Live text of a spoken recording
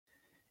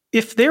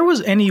If there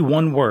was any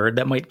one word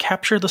that might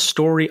capture the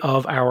story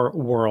of our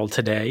world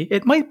today,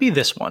 it might be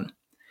this one: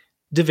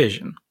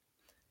 division.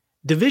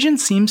 Division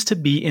seems to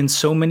be, in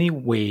so many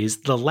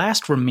ways, the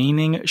last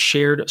remaining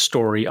shared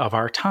story of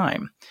our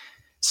time.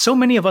 So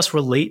many of us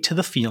relate to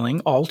the feeling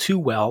all too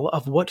well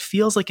of what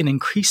feels like an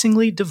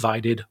increasingly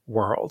divided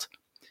world.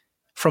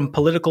 From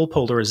political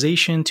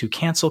polarization to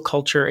cancel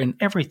culture and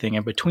everything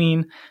in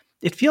between,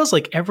 it feels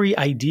like every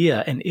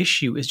idea and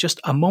issue is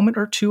just a moment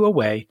or two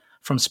away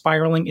from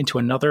spiraling into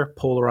another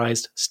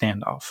polarized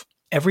standoff.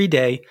 Every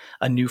day,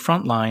 a new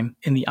front line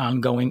in the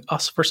ongoing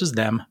us versus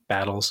them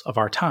battles of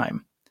our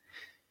time.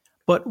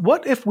 But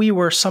what if we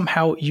were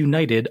somehow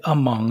united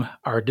among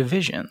our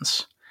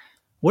divisions?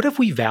 What if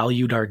we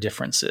valued our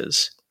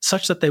differences,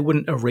 such that they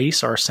wouldn't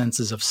erase our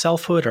senses of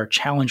selfhood or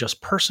challenge us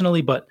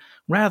personally, but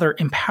rather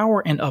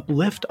empower and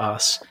uplift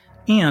us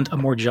and a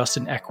more just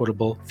and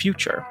equitable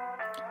future?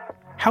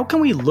 How can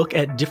we look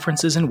at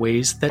differences in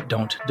ways that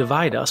don't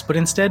divide us, but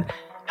instead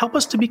help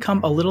us to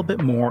become a little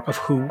bit more of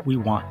who we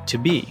want to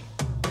be?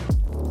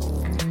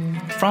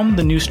 From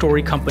the New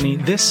Story Company,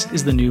 this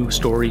is The New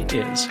Story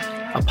Is,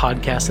 a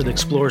podcast that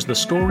explores the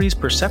stories,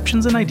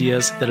 perceptions, and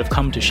ideas that have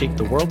come to shape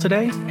the world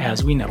today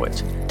as we know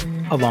it.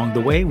 Along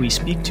the way, we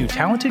speak to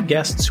talented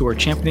guests who are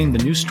championing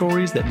the news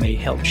stories that may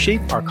help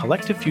shape our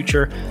collective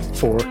future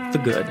for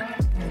the good.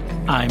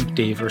 I'm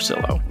Dave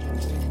Versillo.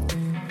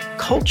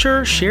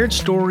 Culture, shared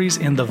stories,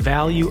 and the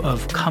value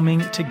of coming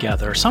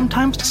together,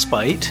 sometimes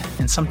despite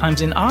and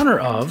sometimes in honor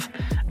of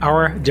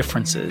our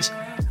differences,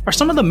 are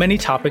some of the many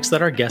topics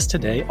that our guest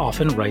today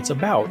often writes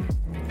about.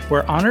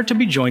 We're honored to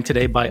be joined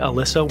today by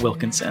Alyssa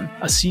Wilkinson,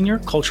 a senior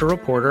culture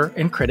reporter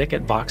and critic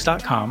at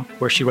Vox.com,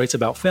 where she writes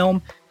about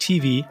film,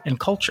 TV, and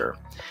culture.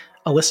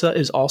 Alyssa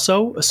is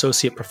also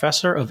Associate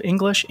Professor of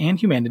English and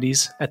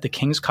Humanities at the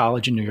King's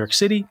College in New York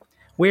City,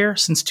 where,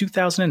 since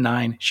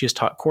 2009, she has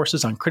taught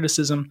courses on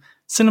criticism,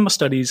 cinema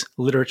studies,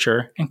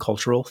 literature, and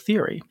cultural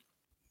theory.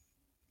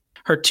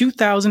 Her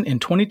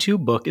 2022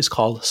 book is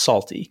called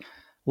Salty: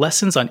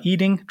 Lessons on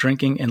Eating,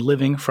 Drinking, and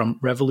Living from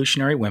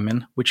Revolutionary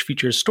Women, which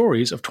features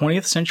stories of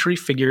 20th century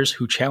figures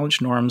who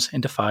challenged norms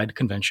and defied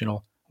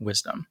conventional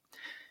wisdom.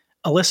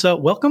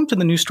 Alyssa, welcome to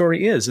The New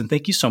Story Is, and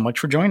thank you so much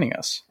for joining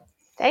us.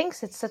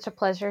 Thanks. It's such a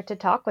pleasure to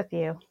talk with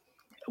you.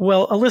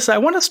 Well, Alyssa, I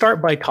want to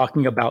start by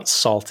talking about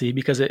Salty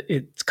because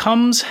it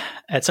comes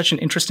at such an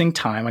interesting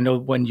time. I know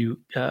when you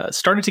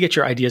started to get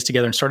your ideas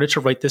together and started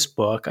to write this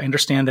book, I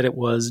understand that it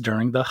was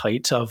during the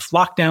height of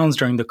lockdowns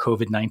during the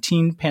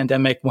COVID-19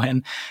 pandemic,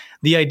 when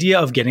the idea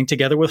of getting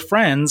together with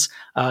friends,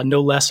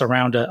 no less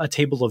around a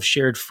table of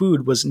shared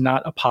food, was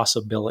not a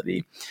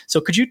possibility. So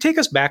could you take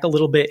us back a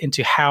little bit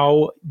into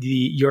how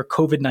your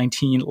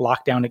COVID-19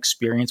 lockdown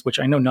experience, which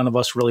I know none of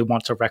us really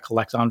want to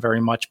recollect on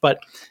very much, but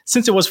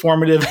since it was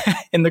formative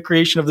in the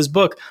creation of this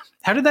book,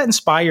 how did that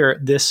inspire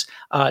this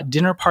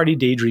dinner party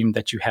daydream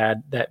that you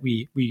had that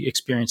we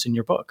experienced in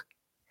your book?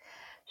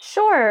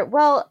 Sure.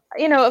 Well,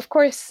 of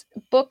course,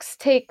 books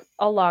take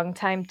a long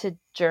time to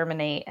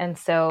germinate. And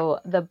so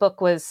the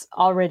book was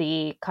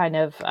already kind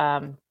of,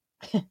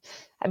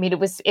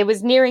 it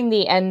was nearing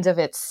the end of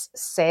its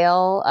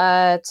sale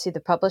to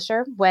the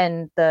publisher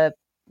when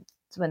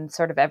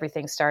sort of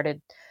everything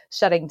started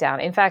shutting down.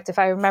 In fact, if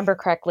I remember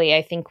correctly,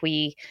 I think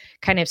we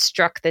kind of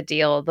struck the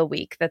deal the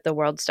week that the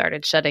world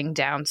started shutting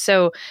down.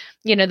 So,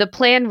 the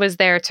plan was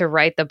there to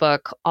write the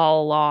book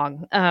all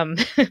along.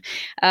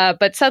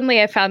 But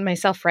suddenly I found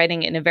myself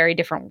writing in a very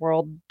different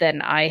world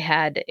than I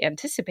had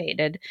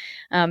anticipated.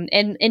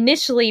 And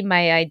initially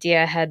my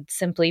idea had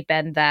simply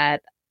been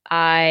that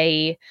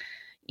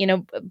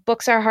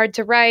books are hard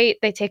to write.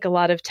 They take a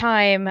lot of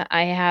time.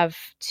 I have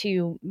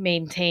to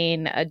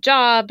maintain a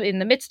job in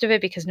the midst of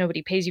it because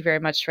nobody pays you very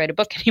much to write a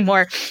book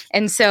anymore.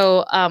 And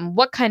so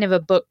what kind of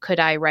a book could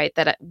I write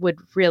that would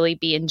really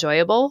be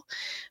enjoyable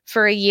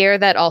for a year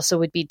that also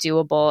would be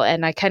doable?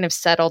 And I kind of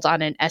settled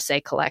on an essay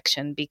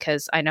collection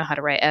because I know how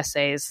to write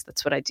essays.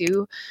 That's what I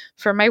do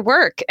for my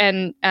work.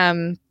 And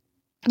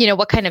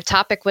what kind of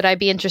topic would I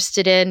be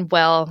interested in?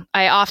 Well,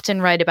 I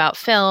often write about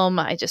film.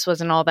 I just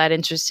wasn't all that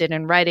interested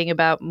in writing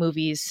about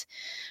movies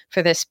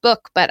for this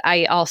book, but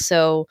I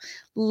also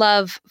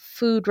love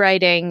food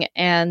writing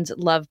and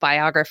love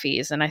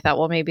biographies. And I thought,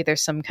 well, maybe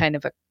there's some kind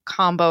of a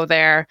combo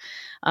there.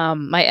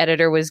 My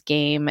editor was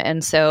game.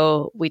 And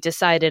so we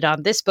decided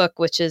on this book,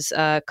 which is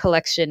a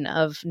collection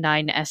of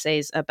 9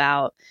 essays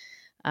about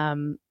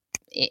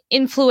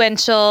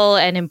influential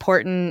and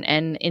important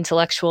and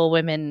intellectual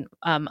women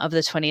of the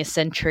 20th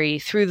century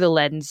through the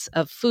lens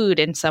of food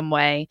in some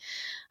way.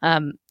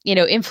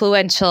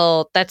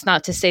 Influential, that's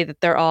not to say that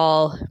they're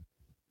all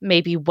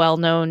maybe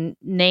well-known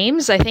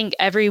names. I think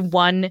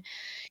everyone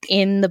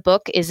in the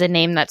book is a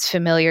name that's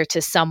familiar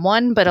to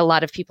someone, but a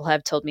lot of people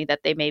have told me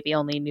that they maybe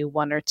only knew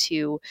 1 or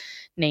 2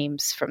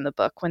 names from the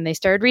book when they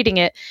started reading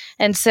it.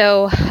 And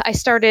so I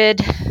started,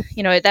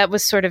 that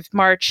was sort of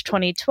March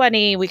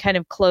 2020. We kind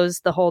of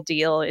closed the whole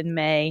deal in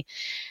May.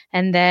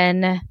 And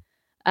then,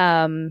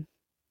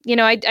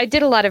 I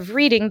did a lot of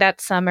reading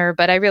that summer,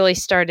 but I really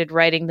started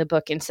writing the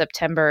book in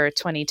September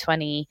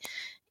 2020.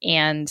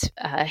 and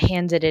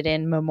handed it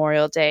in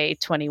Memorial Day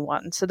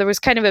 21. So there was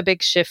kind of a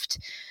big shift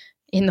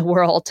in the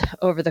world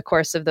over the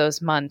course of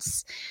those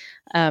months.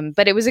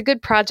 But it was a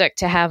good project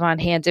to have on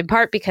hand, in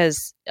part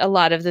because a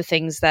lot of the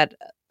things that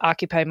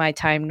occupy my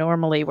time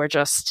normally were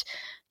just,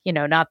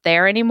 not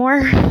there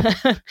anymore.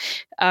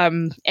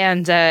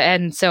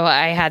 And so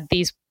I had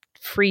these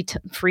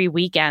free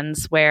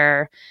weekends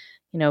where,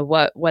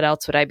 what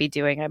else would I be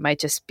doing? I might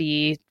just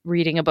be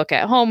reading a book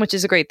at home, which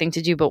is a great thing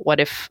to do. But what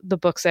if the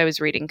books I was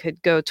reading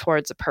could go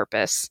towards a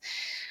purpose?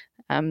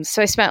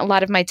 So I spent a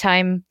lot of my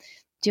time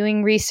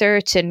doing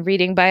research and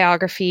reading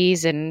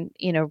biographies and,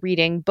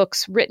 reading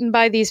books written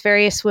by these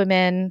various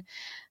women,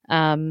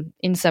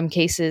 in some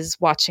cases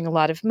watching a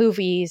lot of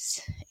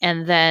movies,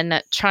 and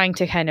then trying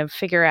to kind of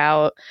figure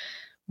out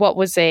what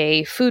was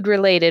a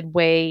food-related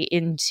way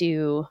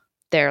into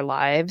their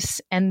lives,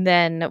 and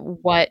then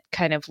what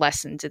kind of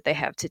lesson did they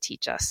have to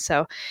teach us.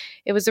 So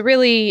it was a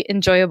really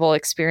enjoyable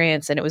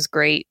experience, and it was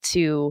great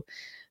to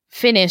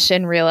finish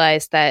and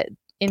realize that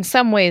in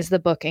some ways the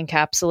book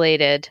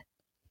encapsulated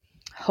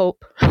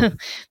hope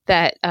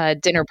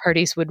that dinner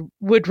parties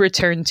would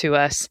return to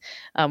us,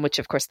 which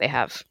of course they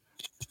have.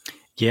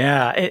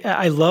 Yeah,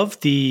 I love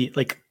the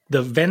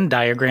Venn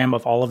diagram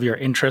of all of your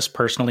interests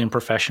personally and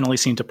professionally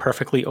seem to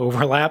perfectly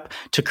overlap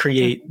to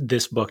create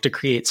this book, to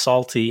create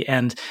Salty.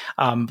 And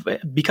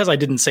because I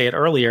didn't say it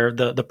earlier,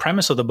 the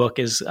premise of the book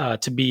is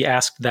to be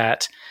asked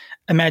that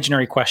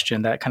imaginary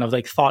question, that kind of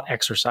like thought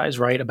exercise,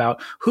 right?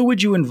 About who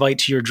would you invite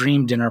to your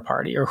dream dinner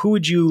party, or who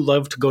would you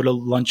love to go to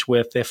lunch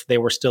with if they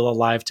were still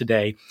alive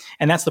today?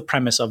 And that's the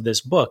premise of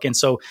this book. And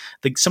so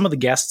some of the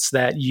guests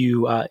that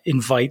you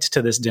invite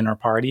to this dinner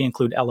party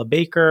include Ella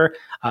Baker,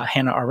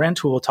 Hannah Arendt,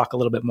 who we'll talk a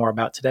little bit more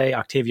about today,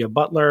 Octavia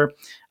Butler,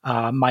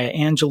 Maya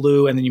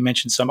Angelou, and then you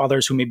mentioned some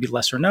others who may be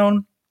lesser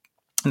known.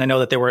 And I know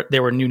that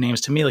there were new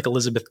names to me, like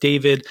Elizabeth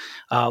David,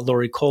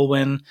 Laurie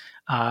Colwin,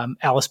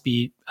 Alice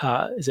B.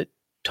 Is it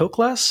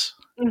Toklas?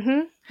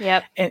 Mm-hmm.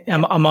 Yep.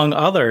 And, among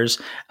others.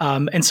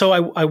 And so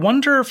I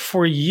wonder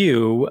for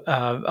you,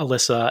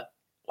 Alyssa,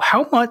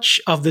 how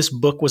much of this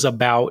book was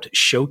about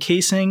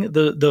showcasing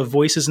the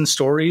voices and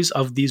stories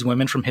of these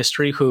women from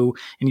history who,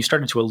 and you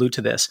started to allude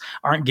to this,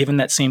 aren't given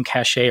that same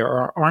cachet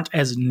or aren't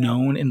as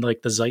known in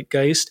like the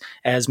zeitgeist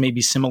as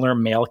maybe similar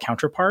male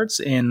counterparts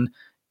in,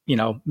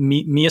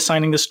 me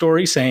assigning the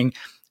story, saying,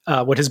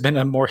 what has been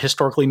a more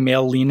historically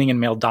male-leaning and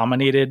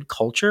male-dominated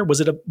culture? Was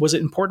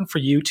it important for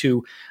you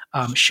to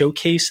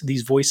showcase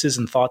these voices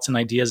and thoughts and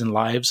ideas and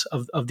lives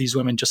of these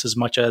women just as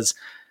much as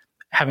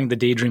having the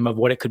daydream of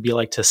what it could be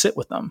like to sit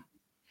with them?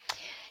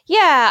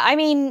 Yeah, I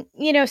mean,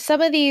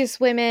 some of these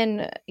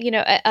women,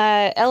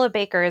 Ella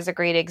Baker is a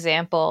great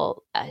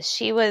example.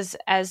 She was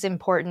as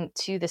important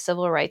to the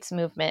civil rights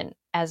movement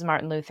as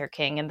Martin Luther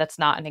King, and that's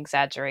not an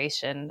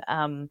exaggeration.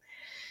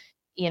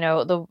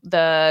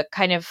 The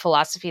kind of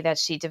philosophy that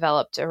she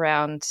developed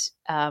around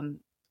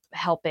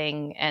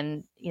helping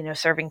and,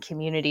 serving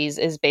communities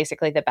is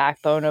basically the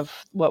backbone of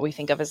what we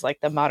think of as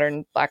like the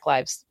modern Black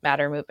Lives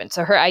Matter movement.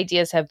 So her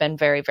ideas have been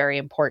very, very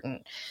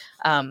important.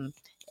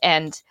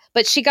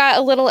 But she got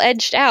a little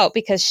edged out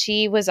because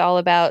she was all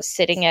about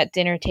sitting at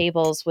dinner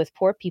tables with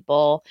poor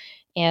people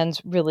and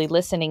really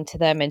listening to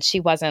them. And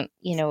she wasn't,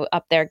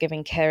 up there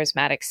giving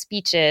charismatic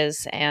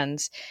speeches. And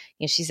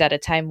she's at a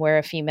time where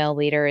a female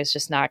leader is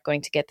just not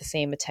going to get the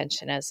same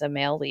attention as a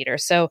male leader.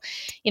 So,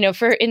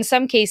 in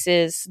some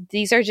cases,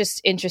 these are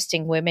just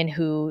interesting women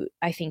who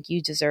I think you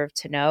deserve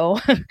to know,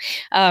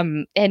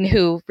 and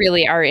who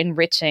really are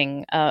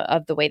enriching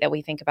of the way that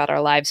we think about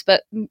our lives.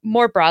 But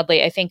more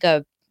broadly, I think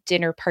a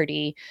dinner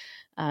party,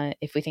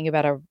 if we think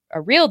about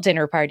a real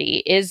dinner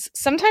party, is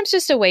sometimes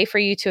just a way for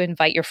you to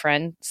invite your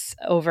friends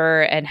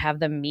over and have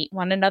them meet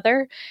one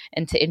another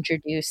and to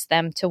introduce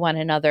them to one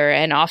another.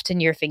 And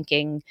often you're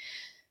thinking,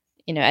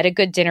 at a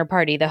good dinner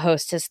party, the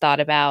host has thought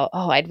about,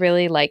 I'd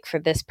really like for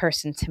this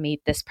person to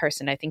meet this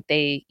person. I think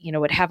they,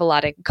 would have a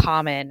lot in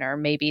common, or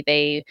maybe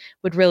they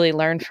would really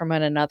learn from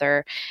one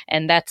another.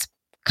 And that's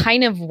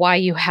kind of why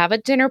you have a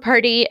dinner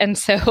party. And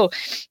so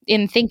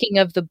in thinking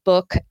of the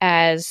book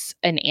as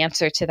an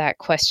answer to that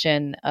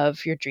question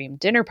of your dream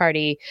dinner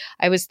party,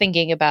 I was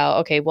thinking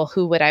about, okay, well,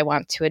 who would I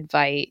want to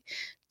invite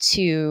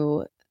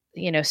to,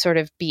 sort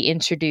of be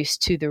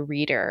introduced to the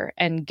reader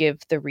and give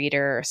the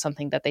reader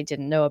something that they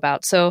didn't know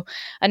about. So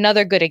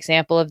another good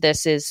example of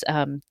this is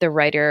the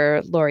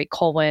writer Laurie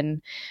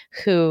Colwin,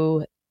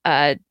 who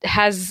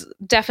has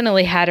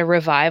definitely had a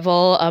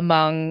revival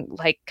among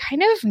like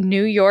kind of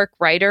New York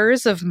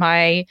writers of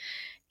my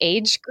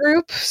age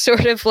group,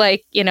 sort of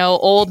like,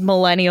 old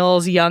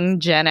millennials, young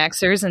Gen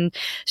Xers. And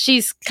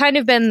she's kind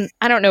of been,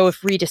 I don't know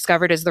if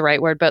rediscovered is the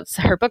right word, but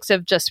her books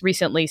have just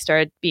recently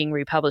started being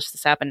republished.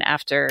 This happened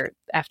after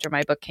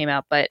my book came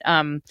out. But,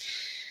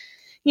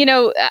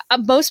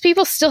 most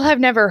people still have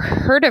never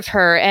heard of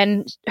her,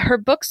 and her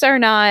books they're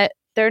not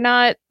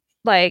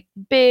like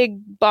big,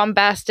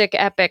 bombastic,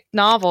 epic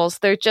novels.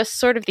 They're just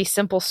sort of these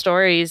simple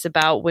stories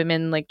about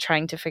women like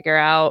trying to figure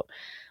out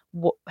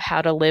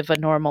how to live a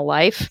normal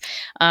life.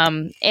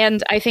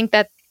 And I think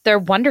that they're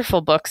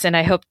wonderful books. And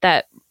I hope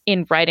that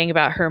in writing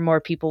about her,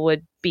 more people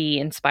would be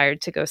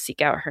inspired to go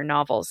seek out her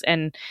novels.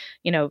 And,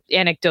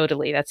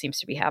 anecdotally, that seems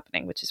to be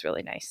happening, which is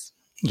really nice.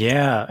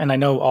 Yeah. And I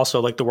know also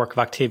like the work of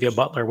Octavia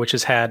Butler, which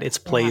has had its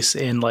place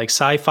in like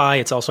sci-fi.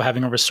 It's also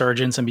having a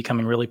resurgence and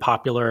becoming really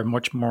popular and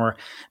much more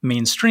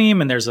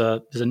mainstream. And there's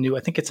a new, I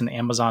think it's an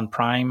Amazon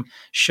Prime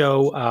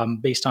show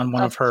based on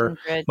one of her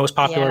most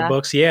popular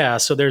books. Yeah.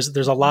 So there's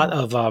a lot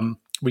of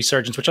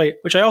resurgence,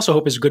 which I also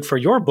hope is good for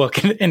your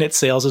book and its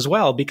sales as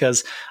well,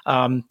 because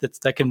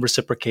that can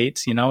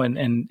reciprocate,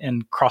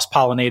 and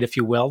cross-pollinate, if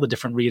you will, the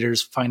different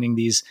readers finding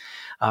these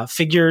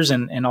figures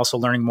and also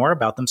learning more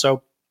about them.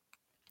 So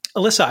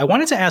Alyssa, I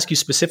wanted to ask you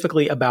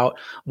specifically about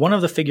one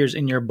of the figures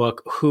in your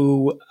book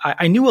who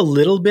I knew a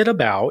little bit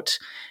about,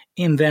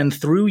 and then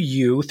through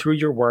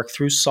your work,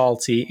 through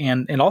Salty,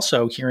 and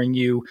also hearing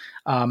you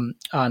on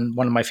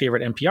one of my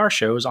favorite NPR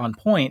shows, On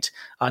Point,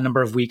 a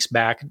number of weeks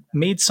back,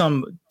 made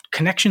some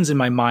connections in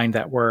my mind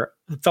that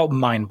felt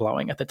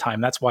mind-blowing at the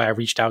time. That's why I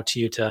reached out to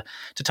you to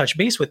touch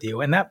base with you.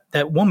 And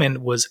that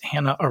woman was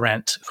Hannah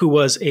Arendt, who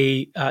was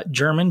a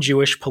German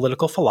Jewish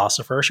political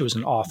philosopher. She was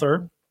an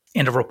author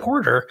and a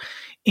reporter,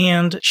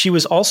 and she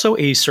was also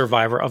a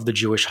survivor of the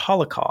Jewish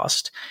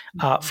Holocaust.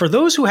 For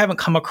those who haven't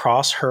come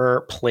across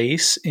her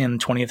place in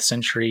 20th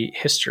century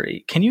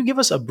history, can you give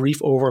us a brief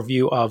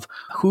overview of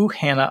who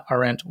Hannah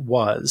Arendt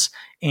was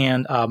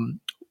and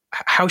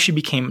how she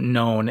became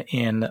known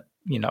in,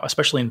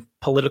 especially in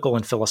political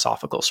and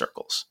philosophical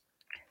circles?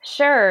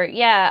 Sure.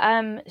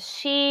 Yeah.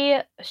 She,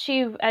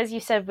 as you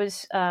said,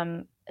 was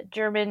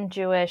German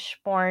Jewish,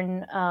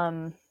 born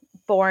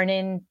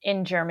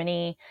in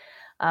Germany.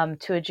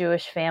 To a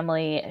Jewish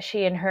family.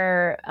 She and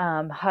her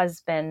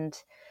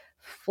husband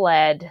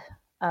fled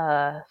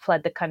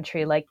the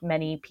country, like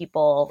many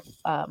people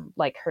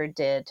like her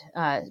did.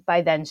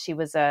 By then, she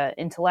was an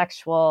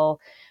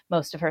intellectual.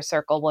 Most of her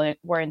circle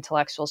were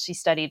intellectuals. She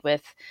studied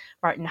with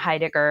Martin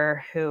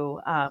Heidegger, who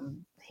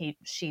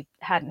she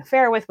had an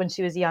affair with when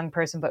she was a young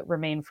person, but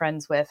remained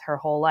friends with her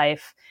whole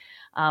life.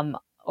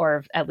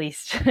 Or at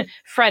least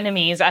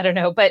frenemies, I don't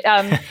know. But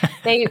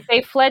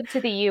they fled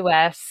to the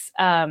U.S.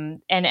 And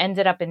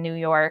ended up in New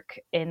York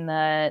in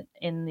the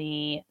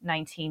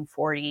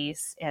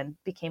 1940s and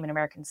became an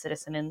American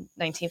citizen in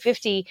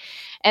 1950.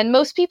 And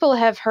most people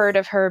have heard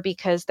of her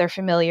because they're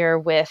familiar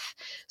with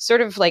sort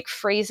of like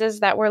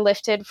phrases that were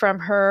lifted from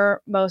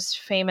her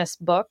most famous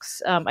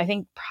books. I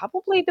think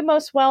probably the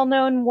most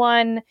well-known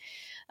one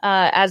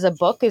as a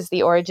book is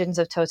The Origins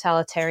of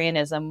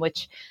Totalitarianism,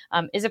 which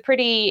is a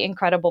pretty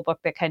incredible book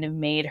that kind of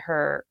made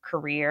her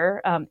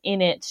career.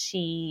 In it,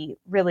 she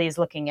really is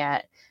looking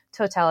at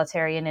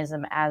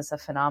totalitarianism as a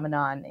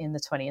phenomenon in the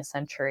 20th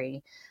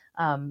century.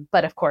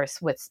 But of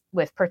course,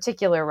 with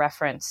particular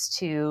reference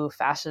to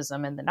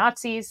fascism and the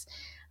Nazis,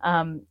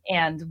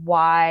 and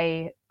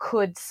why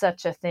could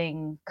such a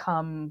thing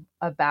come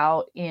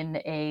about in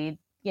a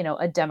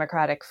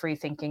democratic,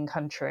 free-thinking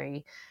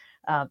country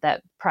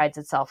that prides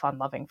itself on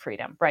loving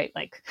freedom, right?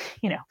 Like,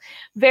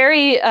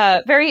 very,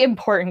 very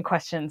important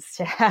questions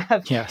to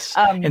have. Yes,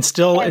 and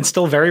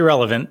still very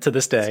relevant to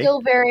this day.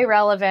 Still very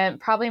relevant,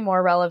 probably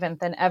more relevant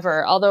than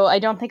ever. Although I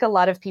don't think a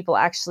lot of people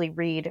actually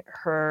read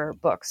her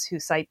books who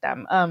cite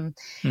them.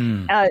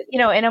 In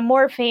a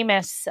more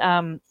famous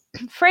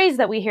phrase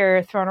that we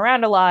hear thrown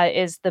around a lot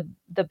is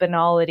the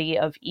banality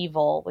of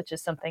evil, which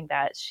is something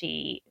that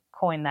she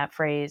coined that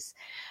phrase.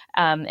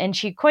 And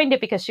she coined it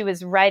because she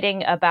was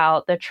writing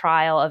about the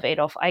trial of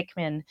Adolf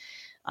Eichmann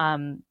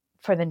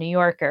for the New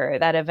Yorker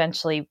that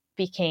eventually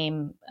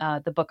became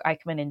the book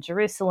Eichmann in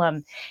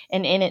Jerusalem.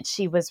 And in it,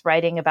 she was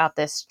writing about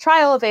this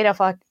trial of Adolf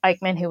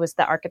Eichmann, who was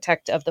the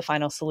architect of the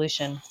final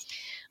solution.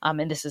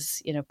 And this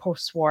is,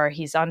 post-war.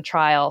 He's on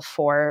trial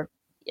for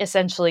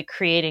essentially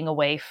creating a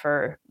way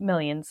for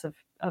millions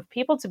of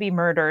people to be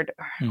murdered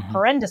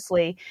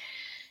horrendously.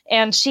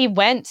 And she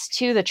went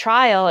to the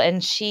trial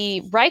and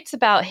she writes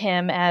about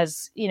him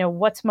as,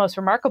 what's most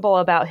remarkable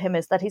about him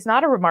is that he's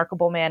not a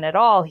remarkable man at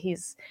all.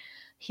 He's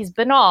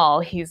banal.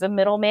 He's a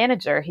middle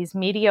manager. He's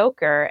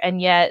mediocre. And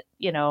yet,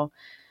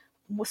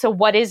 so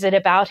what is it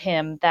about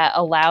him that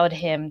allowed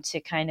him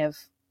to kind of,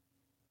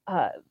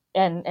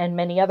 and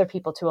many other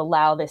people to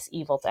allow this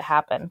evil to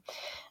happen?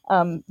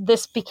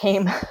 This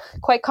became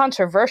quite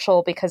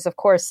controversial because, of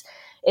course,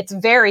 it's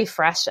very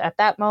fresh at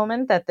that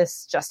moment that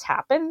this just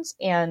happened,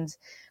 and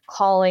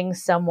calling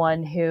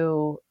someone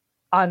who,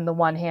 on the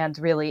one hand,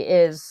 really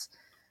is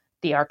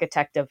the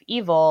architect of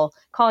evil,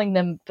 calling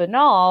them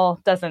banal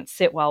doesn't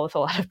sit well with a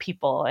lot of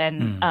people.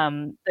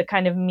 And the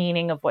kind of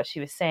meaning of what she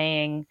was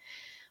saying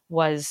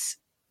was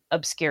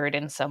obscured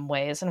in some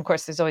ways. And of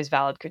course, there's always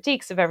valid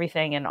critiques of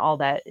everything, and all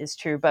that is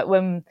true. But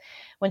when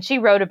she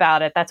wrote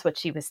about it, that's what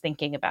she was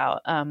thinking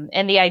about.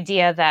 And the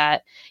idea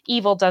that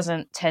evil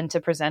doesn't tend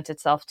to present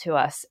itself to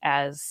us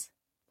as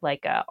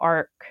like a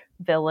arc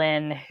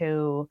villain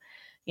who,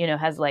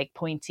 has like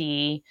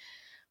pointy,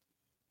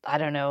 I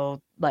don't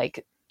know,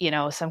 like,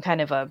 some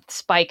kind of a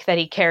spike that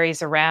he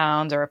carries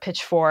around or a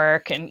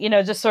pitchfork, and,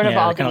 just sort of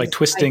all kind of like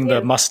twisting ideas.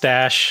 The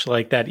mustache,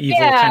 like that evil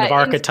kind of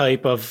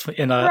archetype of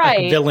in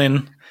a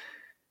villain.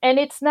 And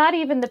it's not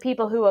even the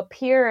people who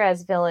appear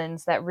as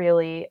villains that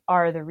really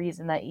are the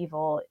reason that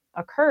evil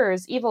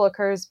occurs. Evil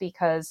occurs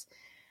because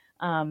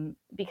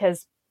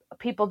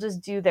people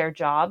just do their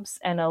jobs,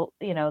 and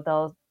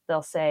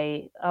they'll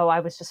say, "Oh, I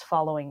was just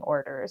following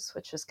orders,"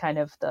 which is kind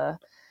of the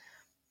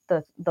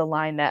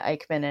line that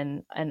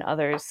Eichmann and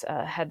others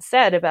had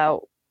said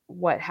about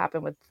what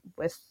happened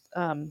with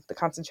the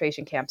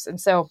concentration camps. And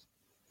so,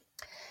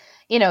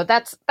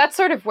 that's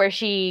sort of where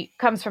she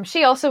comes from.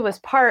 She also was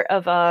part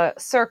of a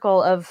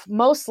circle of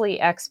mostly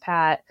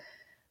expat,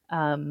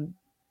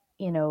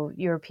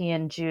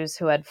 European Jews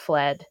who had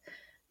fled,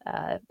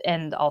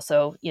 and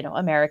also,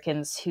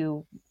 Americans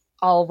who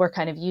all were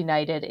kind of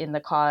united in the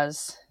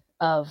cause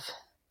of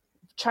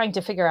trying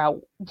to figure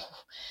out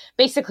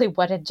basically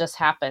what had just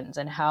happened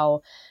and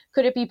how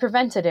could it be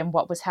prevented, and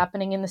what was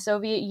happening in the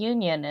Soviet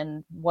Union,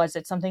 and was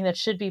it something that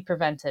should be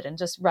prevented, and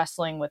just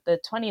wrestling with the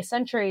 20th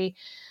century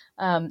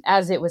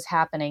as it was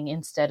happening,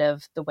 instead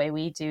of the way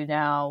we do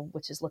now,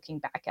 which is looking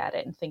back at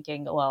it and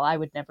thinking, well, I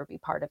would never be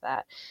part of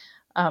that.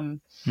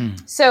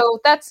 So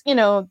that's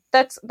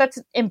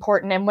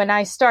important. And when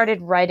I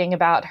started writing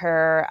about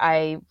her,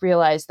 I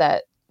realized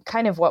that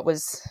kind of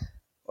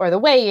the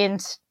way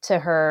into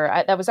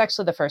her, that was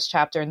actually the first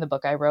chapter in the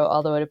book I wrote,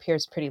 although it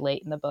appears pretty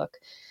late in the book.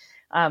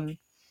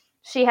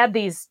 She had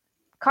these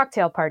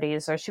cocktail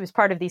parties, or she was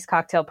part of these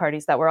cocktail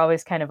parties that were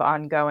always kind of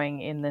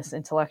ongoing in this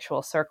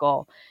intellectual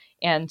circle.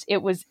 And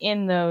it was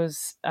in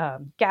those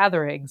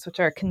gatherings, which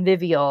are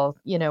convivial,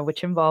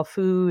 which involve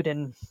food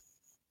and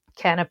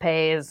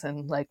canapes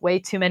and like way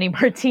too many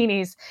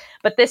martinis.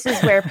 But this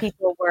is where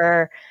people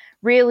were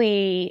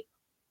really,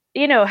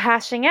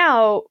 hashing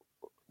out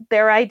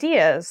their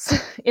ideas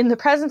in the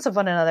presence of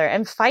one another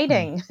and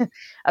fighting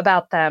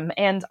about them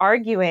and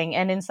arguing,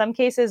 and in some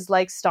cases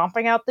like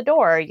stomping out the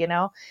door,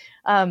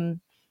 and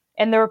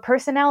there were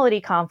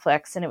personality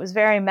conflicts, and it was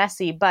very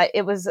messy, but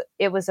it was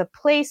a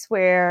place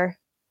where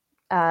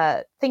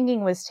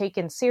thinking was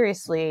taken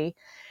seriously.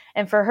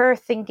 And for her,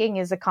 thinking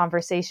is a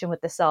conversation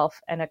with the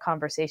self and a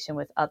conversation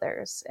with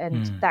others.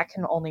 And that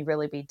can only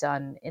really be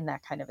done in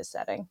that kind of a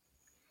setting.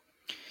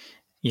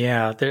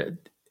 Yeah.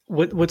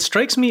 What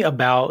strikes me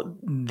about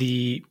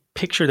the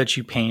picture that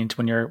you paint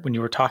when you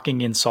were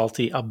talking in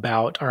Salty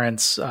about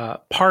Arendt's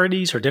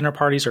parties or dinner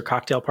parties or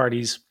cocktail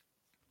parties,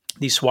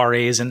 these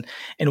soirees,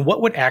 and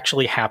what would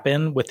actually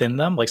happen within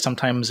them. Like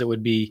sometimes it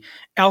would be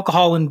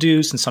alcohol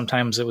induced, and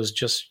sometimes it was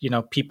just,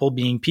 people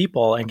being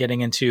people and getting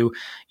into,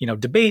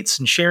 debates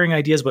and sharing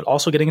ideas, but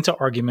also getting into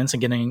arguments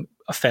and getting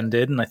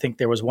offended. And I think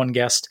there was one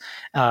guest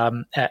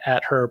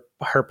at her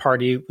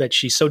party that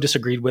she so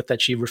disagreed with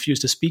that she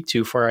refused to speak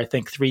to for, I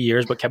think, 3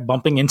 years, but kept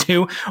bumping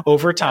into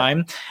over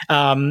time.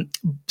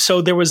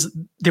 So there was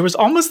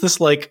almost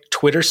this like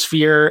Twitter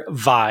sphere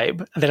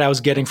vibe that I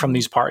was getting from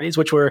these parties,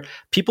 which were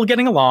people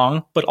getting along,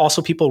 but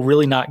also people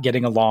really not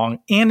getting along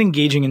and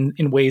engaging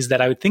in ways that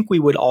I would think we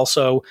would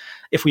also,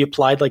 if we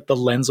applied like the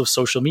lens of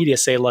social media,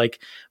 say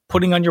like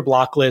putting on your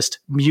block list,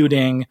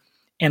 muting,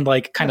 and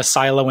like kind of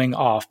siloing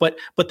off. But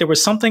there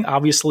was something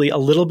obviously a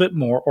little bit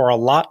more or a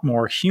lot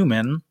more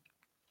human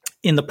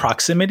in the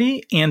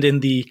proximity and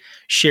in the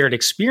shared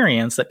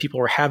experience that people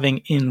were having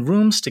in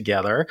rooms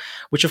together,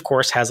 which of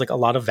course has like a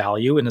lot of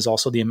value and is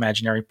also the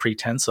imaginary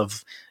pretense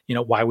of,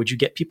 why would you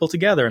get people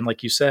together? And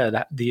like you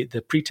said,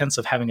 the pretense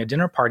of having a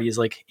dinner party is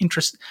like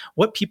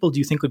what people do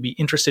you think would be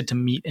interested to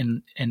meet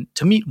and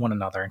to meet one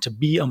another and to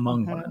be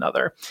among one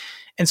another?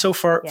 And so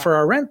for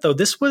Arendt, though,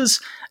 this was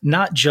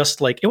not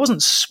just like, it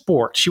wasn't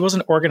sport. She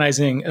wasn't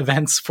organizing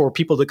events for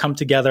people to come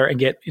together and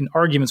get in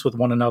arguments with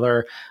one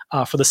another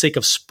for the sake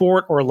of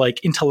sport or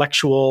like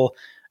intellectual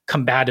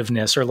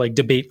combativeness or like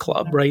debate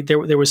club, right?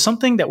 There was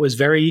something that was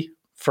very,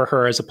 for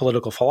her as a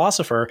political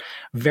philosopher,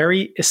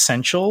 very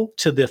essential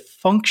to the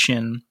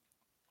function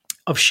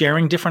of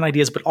sharing different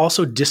ideas, but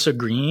also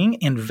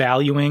disagreeing and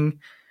valuing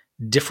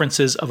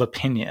differences of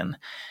opinion.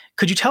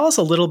 Could you tell us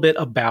a little bit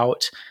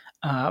about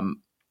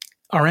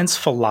Arendt's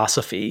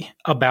philosophy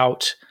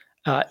about,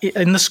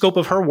 in the scope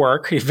of her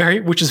work,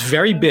 which is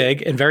very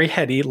big and very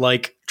heady,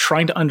 like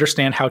trying to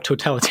understand how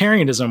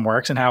totalitarianism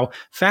works and how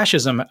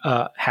fascism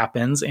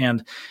happens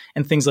and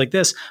things like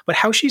this, but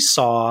how she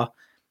saw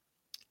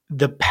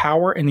the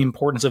power and the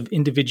importance of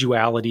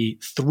individuality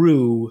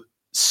through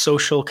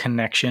social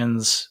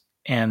connections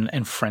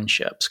and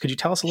friendships. Could you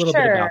tell us a little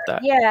bit about that?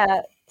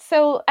 Yeah.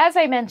 So as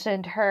I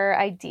mentioned, her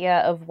idea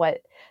of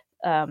what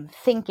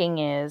thinking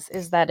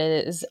is that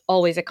it is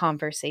always a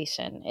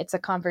conversation. It's a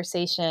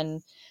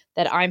conversation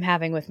that I'm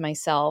having with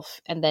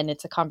myself, and then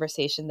it's a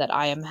conversation that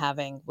I am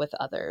having with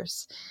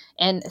others.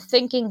 And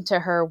thinking to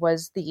her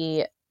was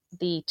the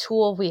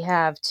tool we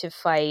have to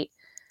fight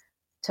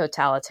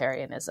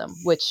totalitarianism,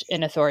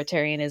 and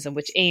authoritarianism,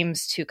 which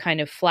aims to kind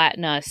of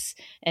flatten us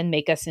and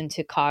make us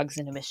into cogs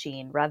in a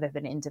machine rather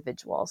than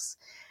individuals.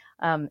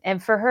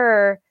 And for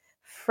her,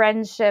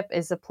 friendship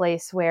is a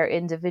place where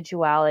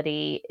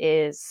individuality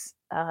is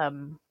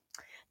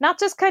not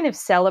just kind of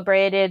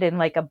celebrated in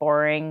like a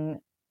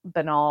boring,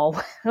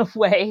 banal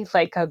way,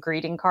 like a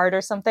greeting card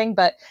or something,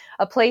 but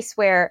a place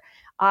where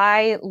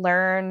I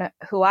learn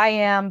who I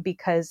am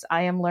because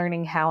I am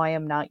learning how I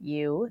am not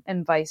you,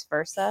 and vice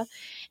versa.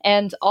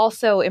 And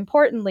also,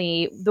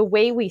 importantly, the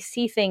way we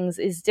see things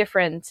is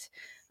different.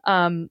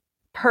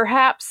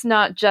 Perhaps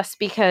not just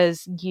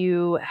because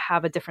you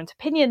have a different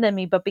opinion than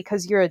me, but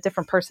because you're a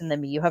different person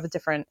than me. You have a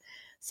different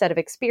set of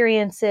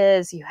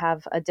experiences, you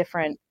have a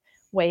different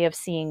way of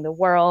seeing the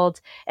world.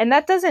 And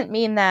that doesn't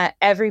mean that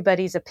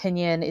everybody's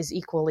opinion is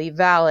equally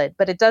valid,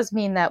 but it does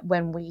mean that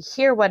when we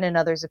hear one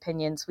another's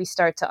opinions, we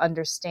start to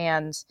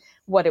understand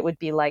what it would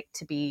be like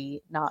to be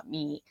not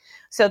me.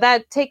 So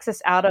that takes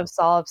us out of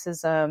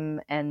solipsism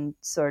and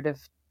sort of,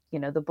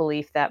 the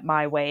belief that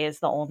my way is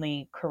the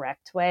only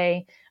correct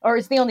way, or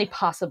is the only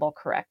possible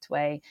correct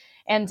way,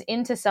 and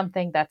into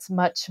something that's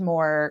much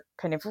more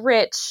kind of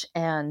rich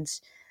and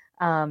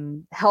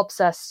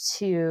helps us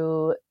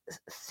to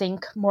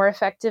think more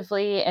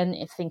effectively.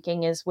 And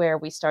thinking is where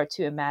we start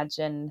to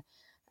imagine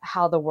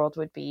how the world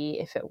would be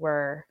if it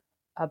were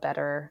a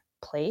better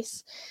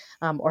place,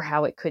 or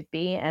how it could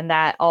be. And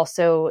that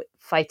also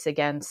fights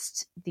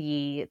against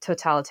the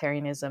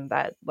totalitarianism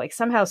that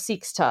somehow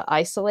seeks to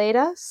isolate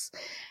us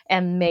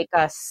and make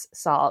us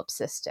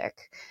solipsistic.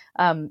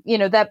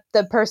 That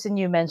the person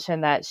you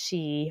mentioned that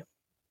she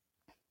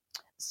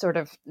sort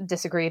of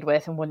disagreed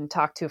with and wouldn't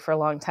talk to for a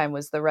long time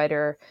was the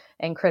writer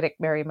and critic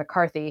Mary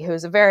McCarthy, who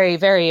is a very,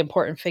 very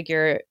important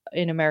figure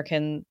in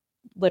American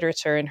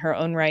literature in her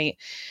own right.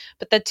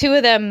 But the two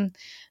of them,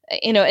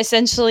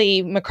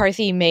 essentially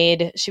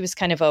she was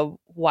kind of a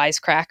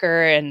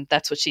wisecracker, and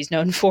that's what she's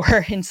known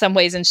for in some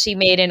ways. And she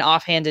made an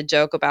offhanded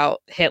joke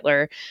about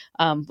Hitler,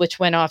 which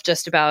went off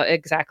just about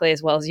exactly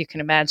as well as you can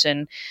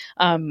imagine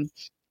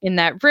in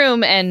that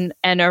room. And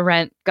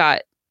Arendt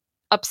got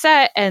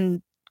upset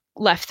and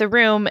left the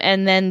room.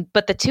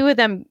 But the two of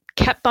them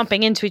kept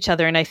bumping into each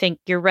other. And I think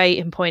you're right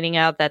in pointing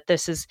out that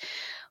this is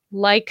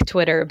like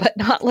Twitter, but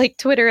not like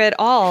Twitter at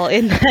all,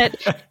 in that,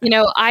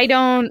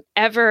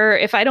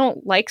 if I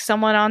don't like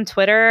someone on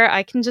Twitter,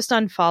 I can just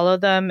unfollow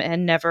them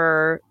and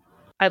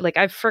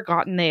I've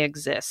forgotten they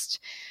exist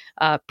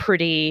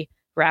pretty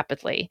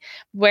rapidly.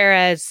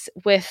 Whereas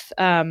with,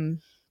 with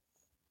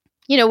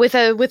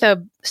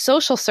a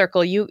social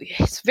circle,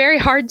 it's very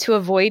hard to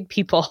avoid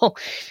people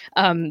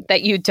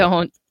that you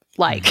don't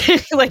like.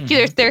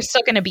 They're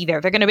still going to be there.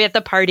 They're going to be at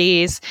the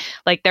parties.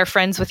 They're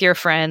friends with your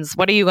friends.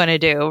 What are you going to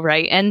do,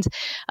 right? And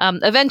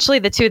eventually,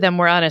 the two of them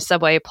were on a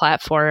subway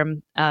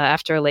platform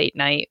after a late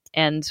night,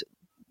 and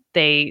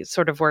they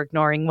sort of were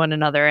ignoring one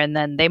another. And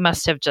then they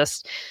must have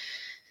just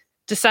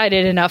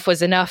decided enough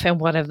was enough, and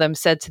one of them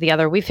said to the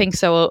other, "We think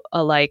so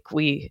alike,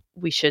 we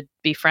should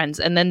be friends."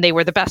 And then they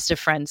were the best of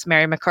friends.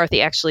 Mary McCarthy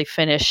actually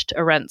finished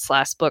Arendt's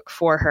last book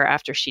for her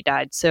after she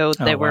died, so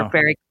they were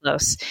very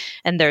close.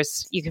 And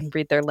you can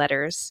read their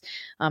letters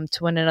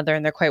to one another,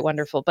 and they're quite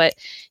wonderful. But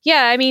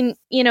yeah, I mean,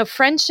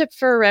 friendship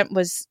for Arendt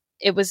was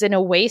an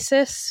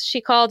oasis, she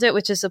called it,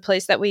 which is a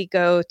place that we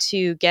go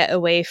to get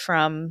away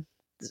from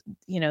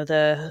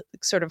the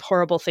sort of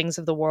horrible things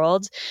of the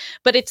world.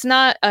 But it's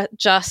not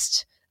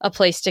just a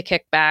place to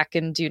kick back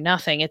and do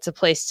nothing. It's a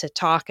place to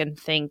talk and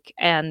think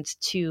and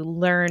to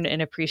learn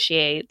and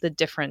appreciate the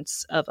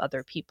difference of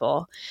other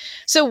people.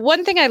 So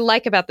one thing I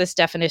like about this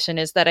definition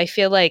is that I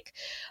feel like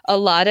a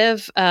lot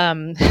of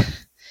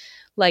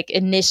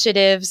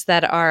initiatives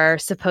that are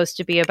supposed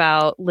to be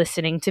about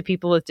listening to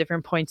people with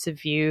different points of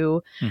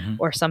view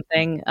or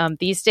something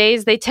these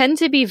days, they tend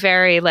to be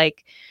very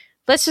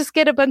let's just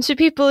get a bunch of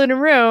people in a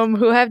room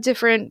who have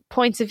different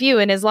points of view.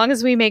 And as long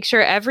as we make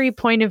sure every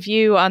point of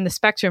view on the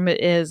spectrum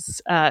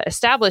is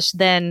established,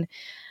 then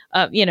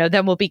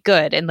we'll be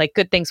good, and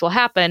good things will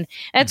happen.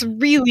 And that's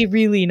really,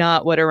 really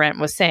not what Arendt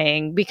was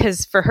saying,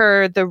 because for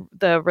her,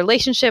 the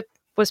relationship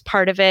was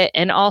part of it.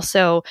 And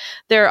also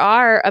there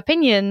are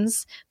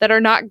opinions that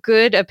are not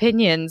good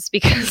opinions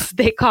because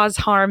they cause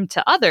harm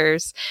to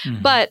others.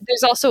 But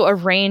there's also a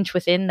range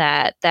within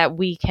that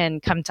we can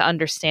come to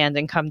understand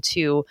and come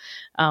to,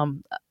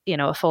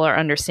 a fuller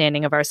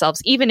understanding of ourselves.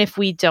 Even if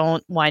we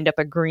don't wind up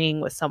agreeing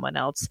with someone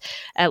else,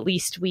 at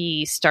least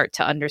we start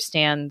to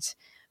understand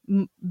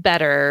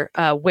better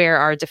where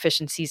our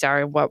deficiencies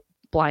are and what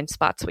blind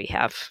spots we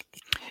have.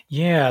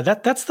 Yeah,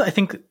 that's I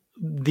think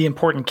the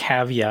important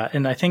caveat.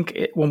 And I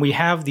think when we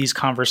have these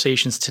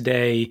conversations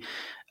today,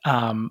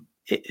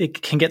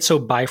 it can get so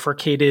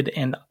bifurcated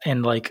and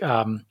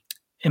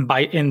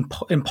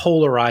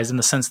polarized in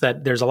the sense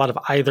that there's a lot of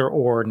either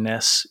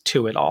or-ness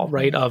to it all,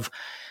 right? Of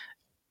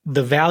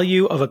the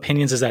value of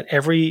opinions is that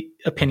every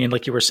opinion,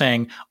 like you were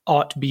saying,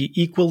 ought to be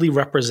equally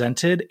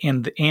represented,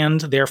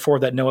 and therefore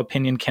that no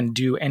opinion can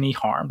do any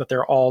harm, that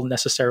they're all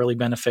necessarily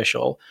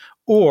beneficial.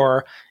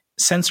 Or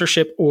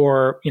censorship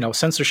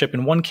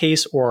in one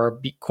case, or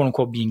quote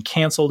unquote being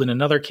canceled in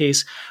another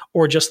case,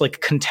 or just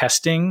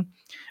contesting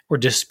or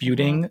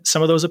disputing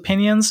some of those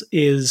opinions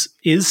is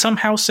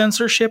somehow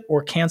censorship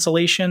or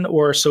cancellation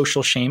or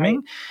social shaming.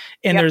 Right.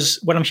 And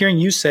there's what I'm hearing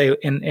you say,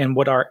 and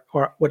what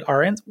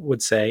Arendt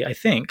would say, I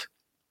think,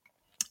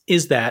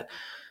 is that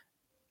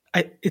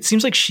it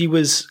seems like she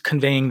was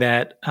conveying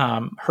that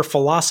her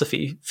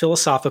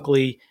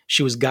philosophically,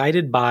 she was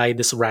guided by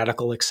this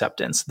radical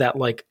acceptance that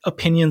like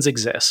opinions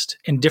exist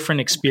and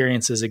different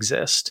experiences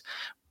exist,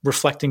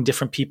 reflecting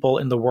different people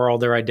in the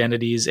world, their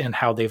identities, and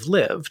how they've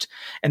lived.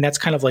 And that's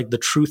kind of like the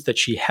truth that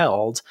she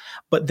held.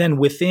 But then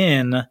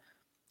within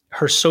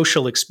her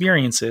social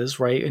experiences,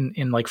 right,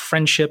 in like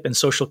friendship and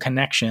social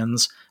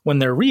connections, when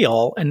they're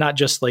real and not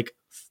just like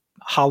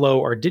hollow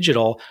or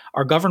digital,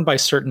 are governed by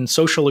certain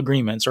social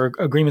agreements or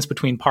agreements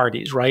between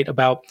parties, right?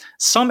 About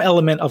some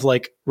element of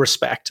like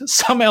respect,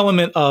 some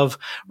element of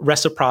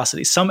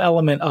reciprocity, some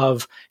element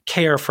of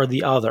care for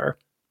the other,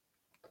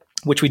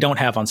 which we don't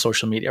have on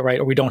social media, right?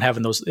 Or we don't have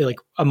in those, like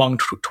among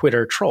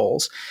Twitter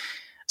trolls.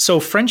 So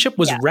friendship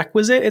was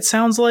requisite, it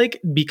sounds like,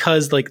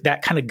 because like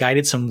that kind of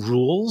guided some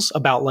rules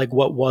about like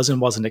what was and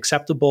wasn't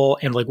acceptable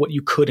and like what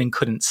you could and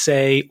couldn't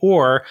say.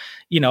 Or,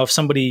 you know, if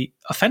somebody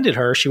offended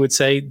her, she would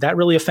say, that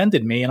really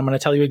offended me, and I'm going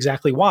to tell you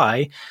exactly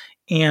why.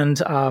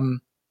 And,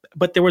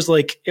 but there was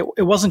like,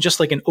 it wasn't just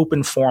like an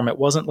open forum. It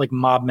wasn't like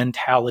mob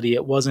mentality.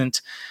 It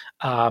wasn't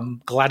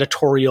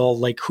gladiatorial,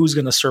 like who's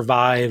going to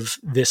survive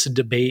this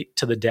debate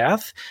to the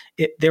death.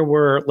 There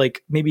were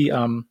like maybe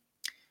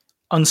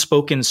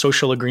unspoken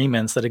social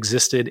agreements that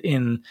existed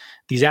in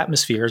these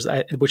atmospheres,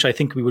 which I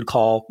think we would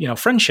call, you know,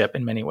 friendship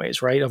in many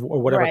ways, right? Or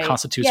whatever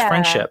constitutes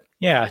friendship.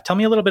 Yeah. Tell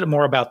me a little bit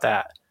more about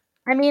that.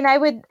 I mean,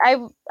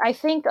 I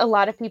think a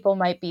lot of people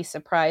might be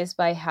surprised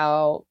by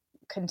how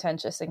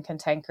contentious and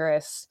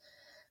cantankerous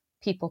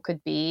people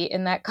could be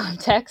in that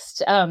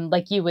context.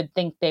 Like you would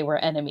think they were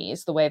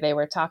enemies, the way they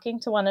were talking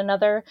to one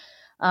another.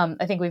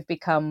 I think we've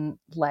become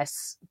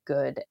less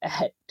good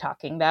at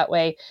talking that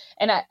way.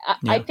 And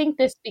I think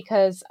this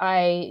because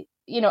I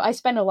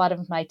spend a lot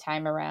of my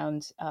time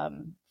around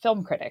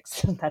film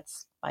critics.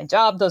 That's my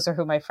job. Those are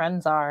who my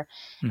friends are.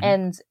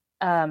 Mm-hmm.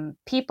 And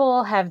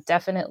people have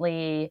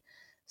definitely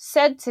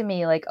said to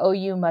me like, oh,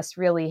 you must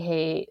really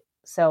hate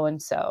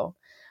so-and-so,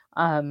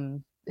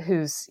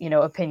 whose,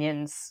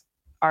 opinions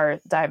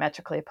are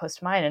diametrically opposed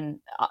to mine.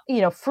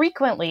 And,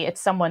 frequently it's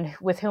someone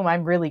with whom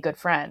I'm really good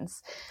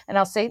friends. And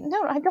I'll say,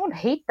 no, I don't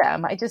hate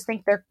them. I just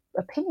think their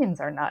opinions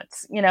are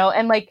nuts,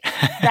 and like,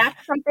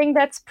 that's something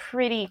that's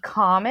pretty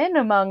common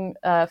among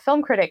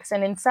film critics.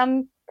 And in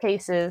some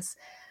cases,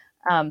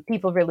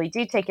 people really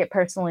do take it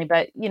personally.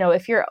 But,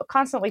 if you're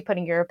constantly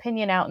putting your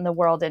opinion out in the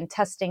world and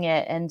testing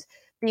it and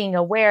being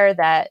aware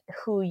that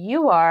who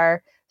you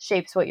are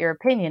shapes what your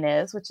opinion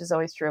is, which is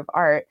always true of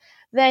art,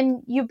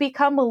 then you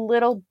become a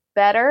little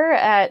better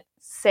at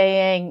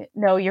saying,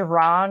 no, you're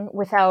wrong,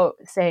 without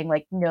saying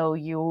like, no,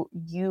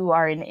 you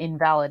are an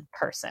invalid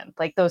person.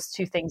 Like those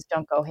two things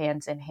don't go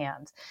hand in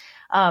hand.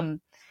 And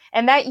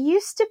that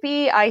used to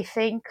be, I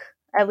think,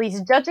 at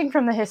least judging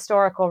from the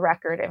historical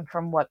record and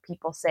from what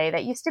people say,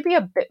 that used to be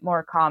a bit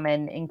more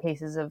common in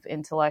cases of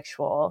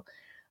intellectual,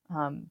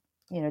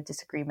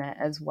 disagreement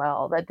as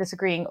well. That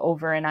disagreeing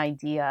over an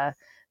idea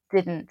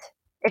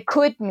it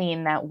could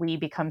mean that we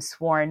become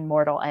sworn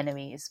mortal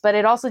enemies, but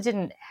it also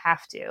didn't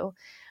have to.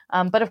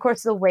 But of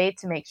course, the way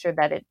to make sure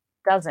that it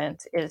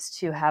doesn't is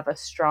to have a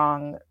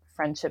strong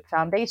friendship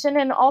foundation,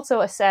 and also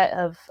a set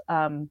of,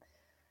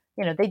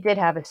 they did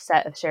have a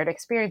set of shared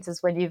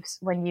experiences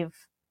when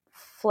you've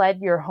fled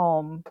your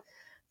home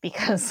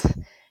because,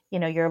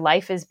 your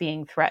life is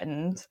being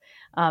threatened,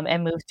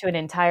 and moved to an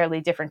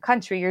entirely different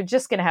country. You're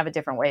just going to have a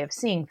different way of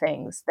seeing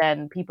things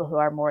than people who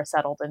are more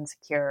settled and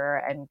secure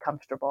and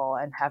comfortable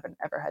and haven't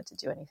ever had to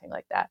do anything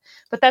like that.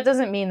 But that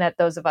doesn't mean that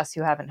those of us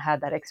who haven't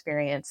had that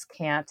experience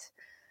can't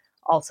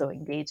also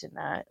engage in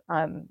that.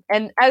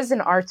 And as an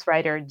arts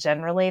writer,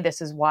 generally,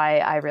 this is why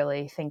I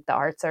really think the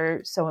arts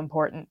are so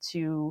important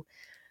to,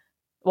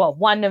 well,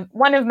 one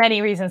of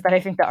many reasons that I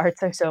think the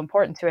arts are so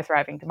important to a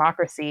thriving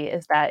democracy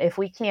is that if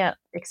we can't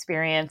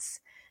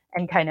experience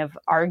and kind of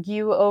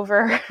argue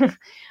over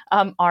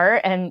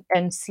art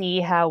and see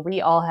how we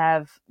all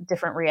have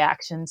different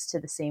reactions to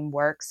the same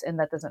works, and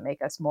that doesn't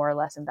make us more or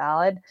less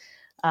invalid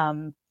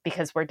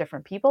because we're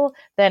different people,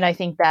 then I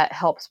think that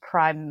helps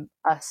prime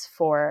us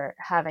for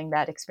having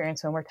that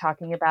experience when we're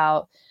talking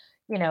about,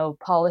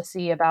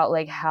 policy about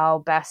like how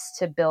best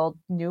to build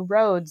new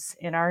roads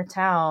in our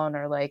town,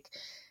 or like,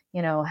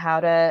 how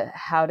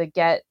to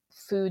get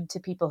food to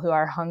people who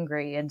are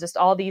hungry, and just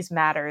all these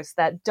matters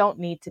that don't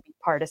need to be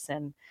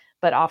partisan,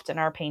 but often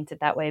are painted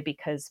that way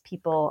because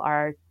people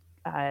are,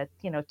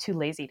 too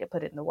lazy to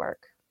put in the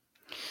work.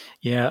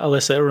 Yeah,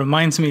 Alyssa, it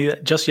reminds me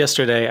that just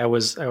yesterday I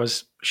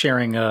was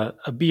sharing a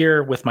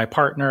beer with my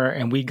partner,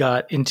 and we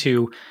got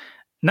into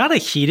not a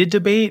heated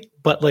debate,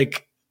 but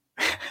like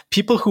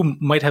people who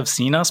might have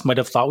seen us might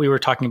have thought we were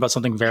talking about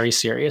something very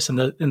serious. And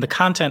the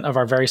content of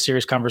our very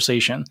serious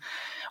conversation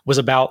was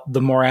about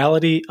the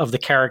morality of the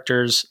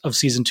characters of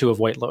season 2 of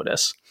White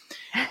Lotus.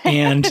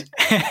 And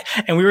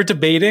and we were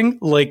debating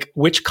like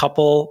which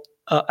couple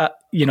of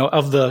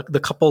the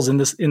couples in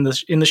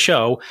the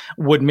show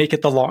would make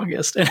it the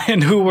longest,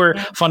 and who were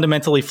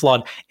fundamentally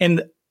flawed.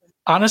 And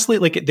honestly,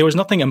 like there was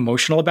nothing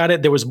emotional about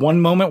it. There was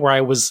one moment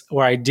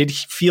where I did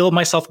feel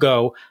myself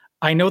go,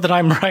 I know that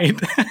I'm right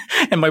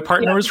and my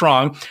partner is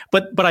wrong.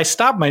 But I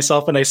stopped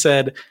myself and I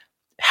said,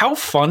 how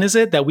fun is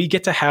it that we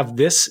get to have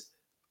this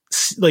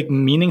like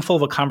meaningful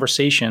of a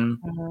conversation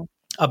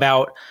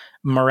about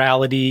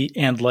morality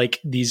and like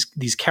these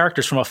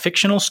characters from a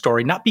fictional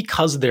story, not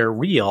because they're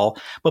real,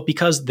 but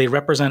because they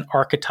represent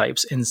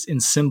archetypes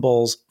and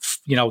symbols,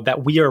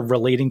 that we are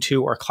relating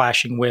to or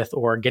clashing with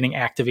or getting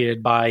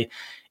activated by.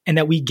 And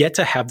that we get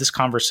to have this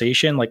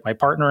conversation, like my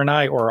partner and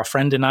I, or a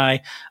friend and I,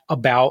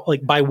 about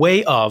like by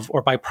way of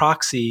or by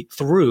proxy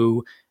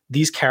through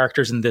these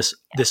characters in this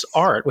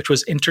art, which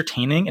was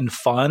entertaining and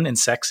fun and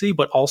sexy,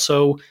 but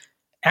also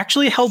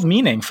actually held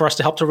meaning for us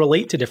to help to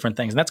relate to different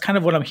things. And that's kind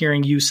of what I'm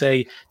hearing you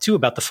say too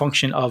about the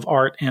function of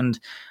art and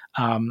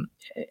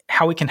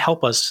how it can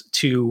help us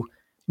to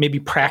maybe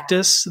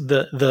practice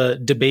the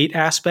debate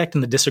aspect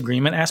and the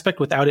disagreement aspect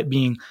without it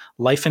being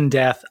life and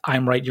death,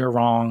 I'm right, you're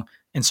wrong,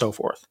 and so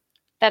forth.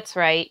 That's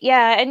right.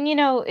 Yeah. And,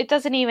 it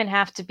doesn't even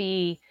have to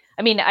be,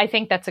 I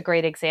think that's a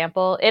great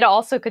example. It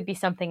also could be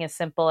something as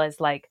simple as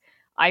like,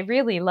 I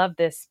really love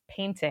this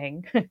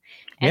painting and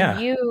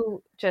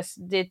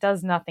it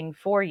does nothing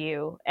for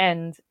you.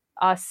 And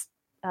us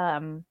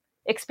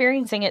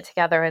experiencing it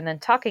together and then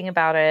talking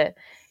about it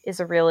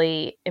is a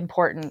really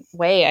important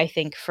way, I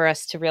think, for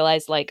us to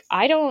realize like,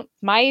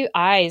 my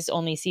eyes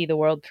only see the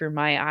world through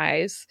my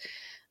eyes.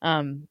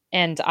 And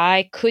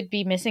I could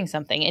be missing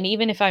something. And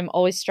even if I'm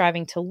always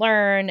striving to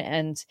learn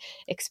and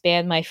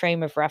expand my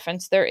frame of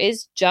reference, there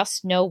is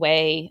just no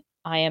way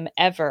I am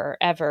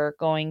ever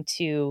going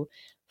to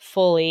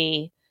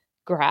fully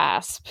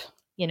grasp,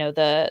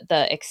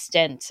 the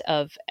extent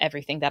of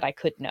everything that I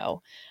could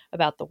know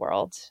about the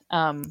world.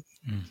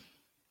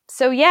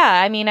 So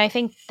yeah, I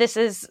think this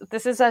is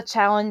a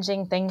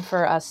challenging thing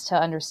for us to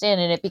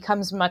understand, and it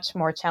becomes much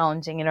more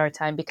challenging in our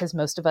time because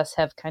most of us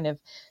have kind of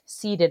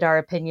ceded our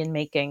opinion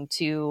making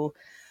to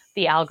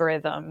the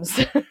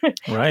algorithms,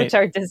 right, which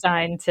are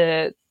designed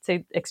to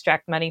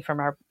extract money from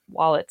our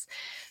wallets.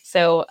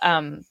 So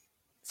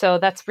so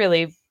that's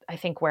really, I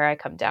think, where I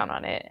come down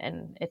on it,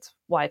 and it's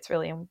why it's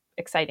really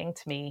exciting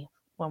to me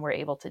when we're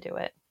able to do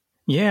it.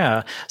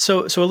 Yeah.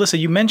 So Alyssa,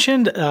 you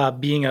mentioned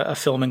being a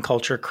film and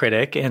culture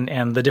critic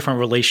and the different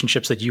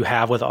relationships that you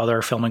have with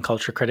other film and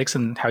culture critics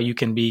and how you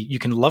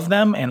can love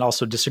them and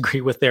also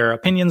disagree with their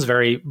opinions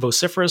very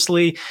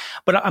vociferously.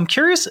 But I'm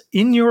curious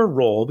in your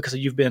role, because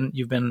you've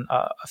been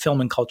a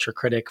film and culture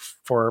critic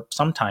for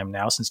some time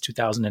now, since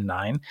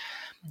 2009.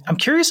 Mm-hmm. I'm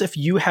curious if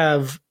you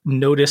have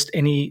noticed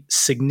any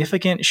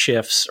significant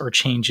shifts or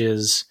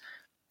changes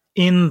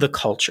in the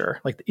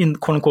culture, like in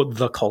quote unquote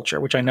the culture,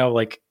 which I know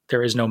like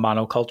there is no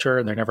monoculture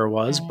and there never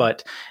was,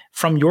 but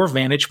from your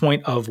vantage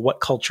point of what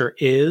culture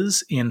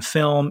is in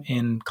film,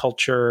 in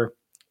culture,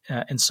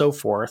 and so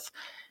forth,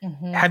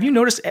 have you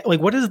noticed like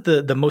what is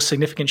the most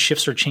significant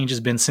shifts or changes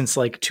been since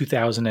like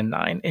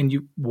 2009?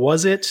 And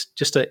was it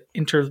just to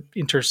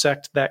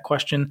intersect that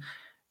question?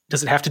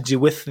 Does it have to do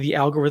with the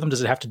algorithm?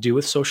 Does it have to do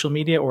with social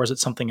media, or is it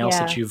something else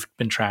that you've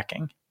been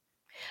tracking?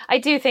 I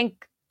do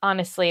think,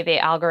 honestly, the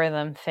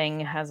algorithm thing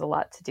has a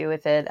lot to do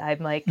with it. I'm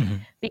like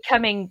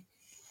becoming,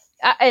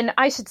 and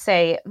I should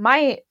say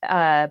my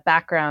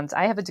background,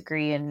 I have a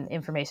degree in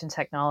information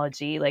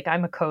technology. Like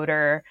I'm a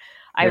coder.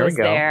 I was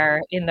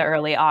there in the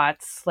early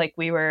aughts. Like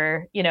we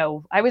were,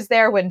 I was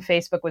there when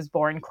Facebook was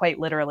born, quite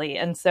literally.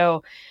 And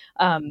so,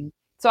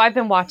 so I've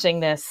been watching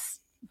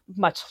this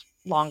much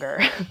longer,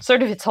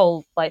 sort of its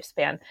whole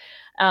lifespan.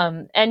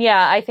 And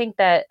yeah, I think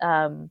that,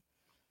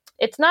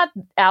 it's not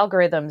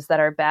algorithms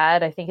that are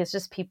bad. I think it's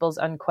just people's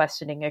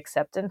unquestioning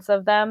acceptance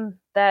of them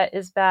that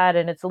is bad.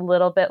 And it's a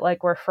little bit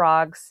like we're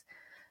frogs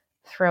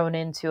thrown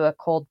into a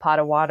cold pot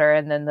of water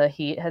and then the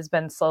heat has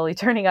been slowly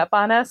turning up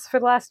on us for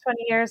the last 20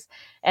 years.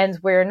 And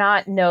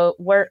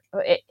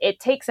it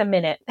takes a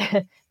minute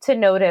to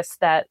notice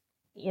that,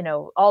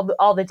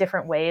 all the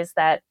different ways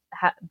that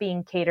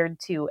being catered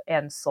to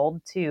and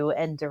sold to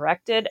and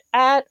directed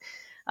at,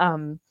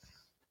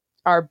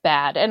 are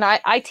bad. And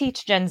I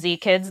teach Gen Z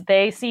kids.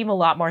 They seem a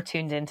lot more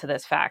tuned into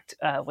this fact,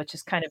 which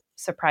is kind of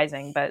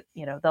surprising. But,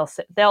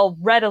 they'll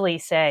readily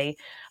say,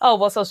 oh,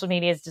 well, social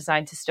media is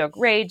designed to stoke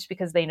rage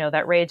because they know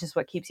that rage is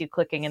what keeps you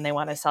clicking and they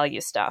want to sell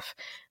you stuff.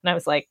 And I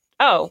was like,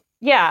 oh,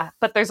 yeah,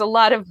 but there's a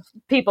lot of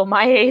people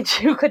my age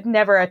who could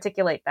never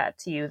articulate that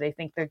to you. They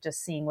think they're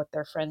just seeing what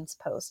their friends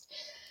post.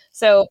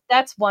 So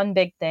that's one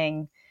big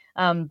thing.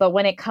 But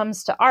when it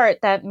comes to art,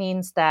 that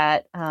means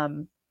that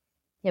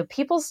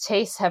people's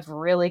tastes have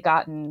really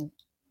gotten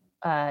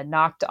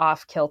knocked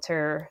off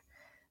kilter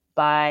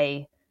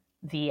by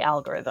the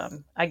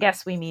algorithm. I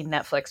guess we mean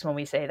Netflix when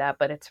we say that,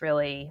 but it's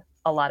really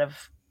a lot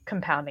of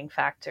compounding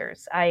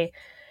factors. I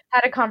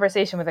had a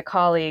conversation with a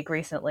colleague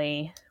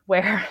recently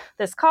where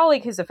this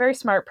colleague, who's a very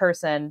smart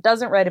person,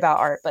 doesn't write about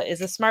art, but is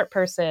a smart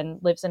person,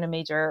 lives in a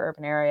major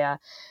urban area,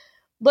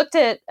 looked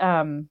at,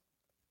 I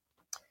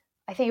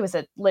think it was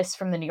a list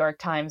from the New York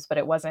Times, but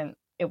it wasn't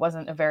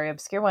a very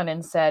obscure one,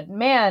 and said,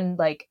 man,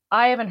 like,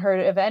 I haven't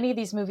heard of any of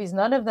these movies.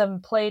 None of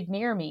them played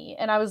near me.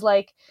 And I was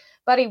like,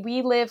 buddy,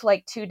 we live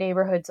like 2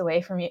 neighborhoods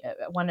away from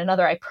one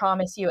another. I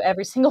promise you,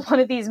 every single one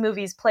of these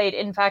movies played.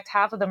 In fact,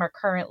 half of them are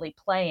currently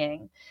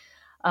playing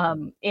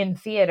in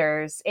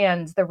theaters,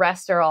 and the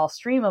rest are all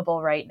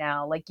streamable right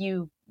now. Like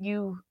you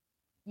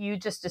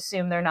just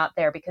assume they're not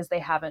there because they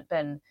haven't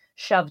been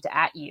shoved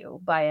at you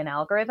by an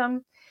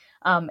algorithm.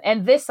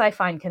 And this I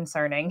find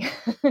concerning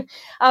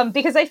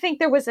because I think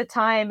there was a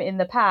time in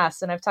the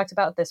past, and I've talked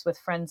about this with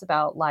friends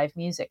about live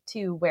music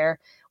too, where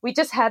we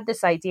just had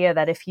this idea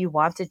that if you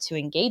wanted to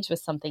engage with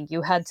something,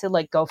 you had to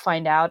like go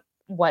find out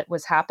what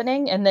was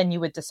happening, and then you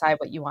would decide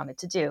what you wanted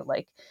to do,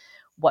 like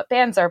what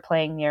bands are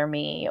playing near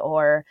me,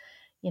 or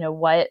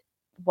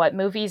what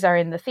movies are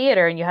in the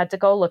theater, and you had to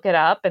go look it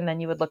up, and then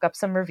you would look up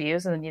some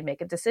reviews, and then you'd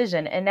make a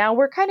decision. And now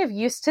we're kind of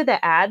used to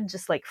the ad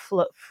just like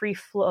free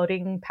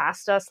floating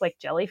past us like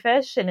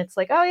jellyfish, and it's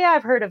like, oh yeah,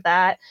 I've heard of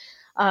that.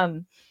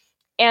 And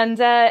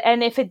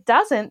if it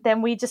doesn't,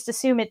 then we just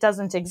assume it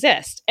doesn't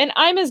exist. And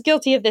I'm as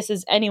guilty of this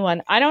as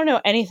anyone. I don't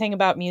know anything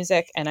about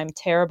music, and I'm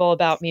terrible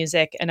about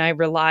music, and I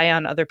rely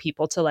on other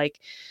people to like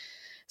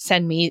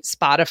send me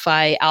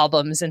Spotify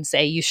albums and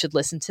say, you should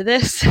listen to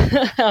this.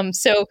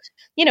 So,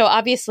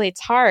 obviously it's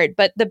hard,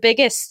 but the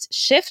biggest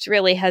shift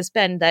really has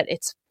been that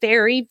it's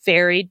very,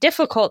 very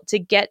difficult to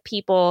get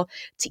people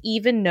to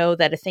even know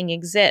that a thing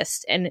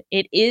exists. And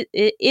it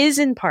is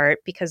in part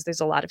because there's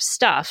a lot of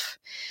stuff,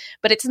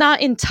 but it's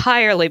not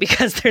entirely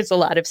because there's a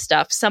lot of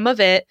stuff. Some of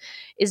it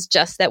is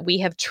just that we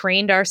have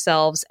trained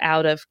ourselves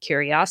out of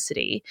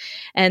curiosity,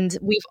 and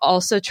we've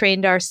also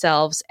trained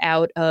ourselves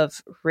out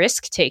of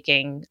risk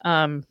taking,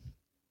 and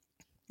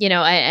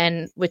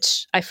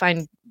which I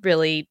find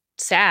really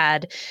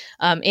sad,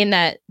 in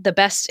that the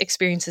best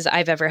experiences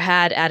I've ever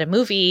had at a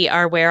movie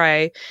are where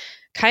I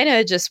kind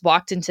of just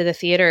walked into the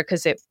theater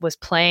because it was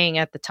playing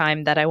at the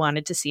time that I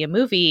wanted to see a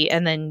movie.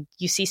 And then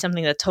you see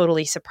something that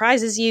totally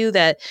surprises you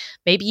that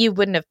maybe you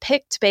wouldn't have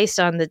picked based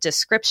on the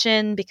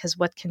description, because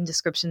what can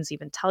descriptions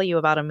even tell you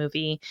about a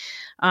movie?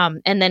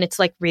 And then it's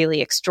like really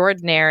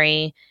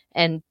extraordinary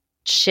and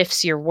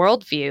shifts your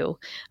worldview.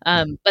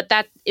 But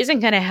that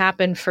isn't going to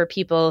happen for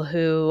people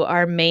who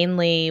are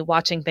mainly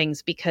watching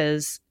things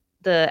because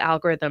the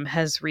algorithm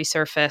has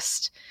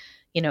resurfaced,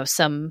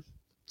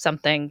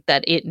 something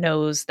that it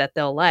knows that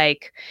they'll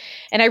like.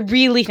 And I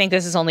really think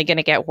this is only going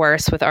to get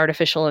worse with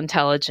artificial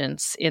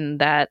intelligence, in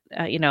that,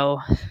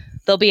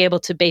 they'll be able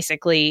to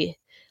basically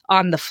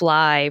on the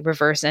fly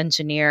reverse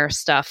engineer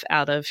stuff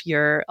out of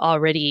your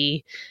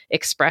already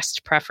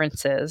expressed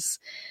preferences.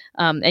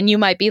 And you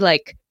might be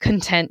like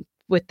content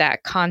with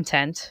that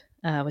content,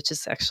 which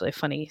is actually a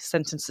funny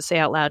sentence to say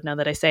out loud now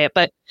that I say it.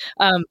 But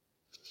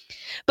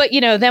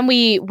then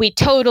we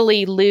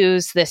totally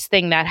lose this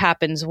thing that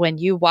happens when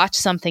you watch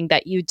something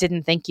that you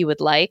didn't think you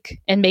would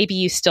like, and maybe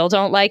you still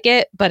don't like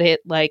it, but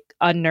it like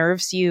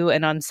unnerves you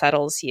and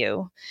unsettles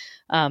you.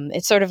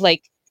 It's sort of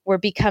like we're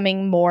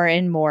becoming more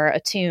and more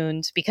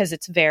attuned, because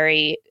it's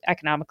very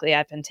economically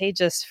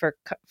advantageous for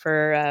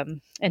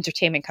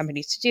entertainment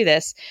companies to do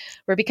this.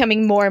 We're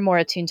becoming more and more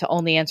attuned to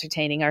only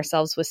entertaining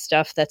ourselves with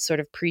stuff that's sort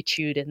of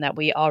pre-chewed and that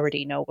we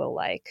already know we'll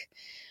like.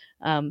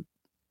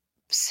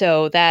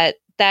 So that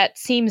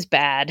seems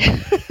bad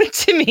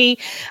to me.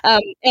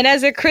 And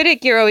as a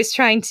critic, you're always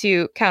trying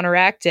to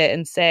counteract it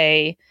and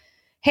say,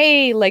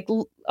 hey, like,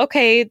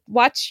 okay,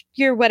 watch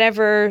your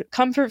whatever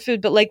comfort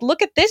food, but like,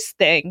 look at this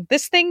thing.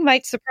 This thing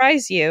might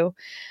surprise you.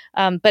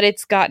 But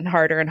it's gotten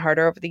harder and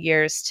harder over the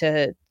years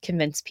to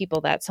convince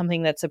people that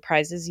something that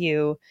surprises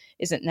you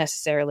isn't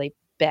necessarily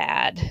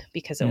bad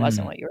because it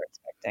wasn't what you were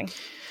expecting.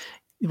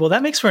 Well,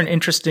 that makes for an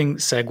interesting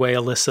segue,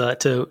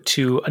 Alyssa,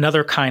 to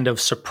another kind of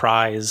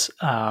surprise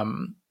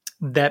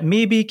that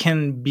maybe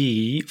can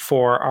be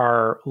for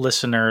our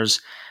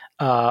listeners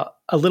a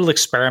little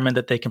experiment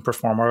that they can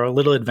perform, or a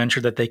little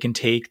adventure that they can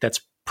take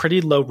that's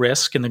pretty low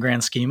risk in the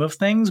grand scheme of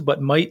things,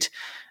 but might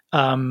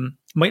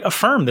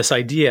affirm this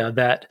idea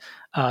that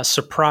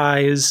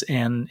surprise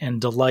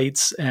and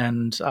delights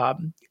and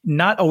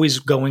not always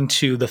going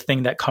to the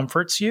thing that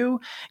comforts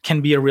you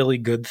can be a really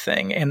good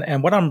thing.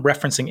 And what I'm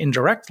referencing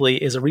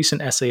indirectly is a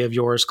recent essay of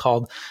yours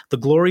called "The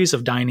Glories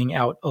of Dining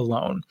Out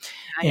Alone."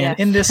 And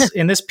in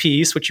this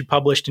piece, which you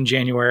published in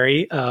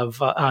January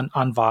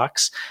on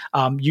Vox,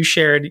 you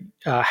shared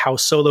how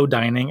solo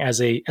dining as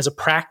a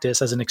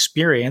practice, as an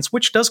experience,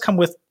 which does come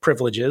with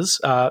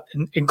privileges,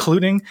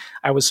 including,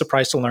 I was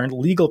surprised to learn,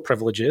 legal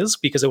privileges,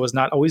 because it was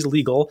not always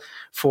legal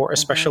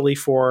especially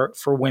for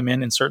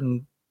women in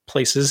certain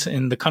places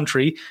in the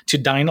country to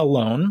dine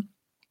alone.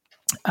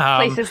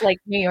 Places like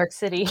New York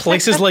City.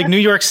 Places like New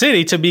York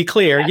City, to be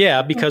clear,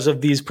 yeah, because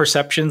of these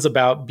perceptions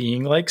about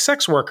being like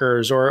sex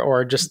workers,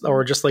 or just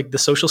like the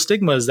social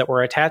stigmas that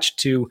were attached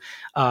to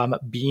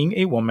being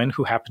a woman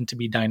who happened to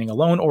be dining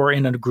alone or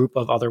in a group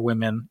of other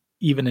women,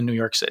 even in New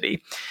York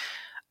City.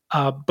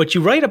 But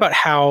you write about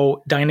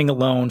how dining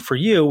alone for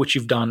you, which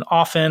you've done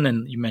often,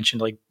 and you mentioned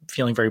like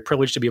feeling very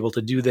privileged to be able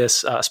to do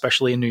this,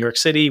 especially in New York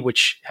City,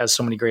 which has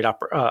so many great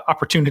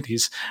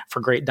opportunities for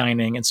great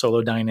dining and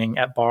solo dining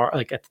at bar,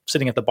 like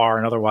sitting at the bar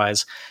and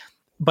otherwise.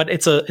 but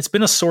it's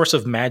been a source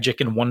of magic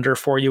and wonder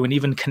for you, and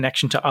even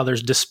connection to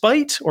others,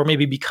 despite or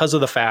maybe because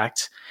of the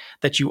fact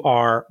that you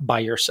are by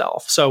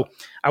yourself. So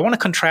I want to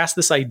contrast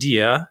this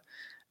idea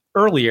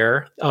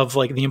earlier of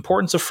like the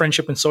importance of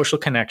friendship and social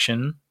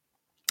connection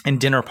and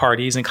dinner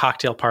parties and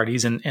cocktail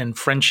parties and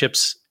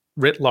friendships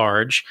writ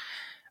large,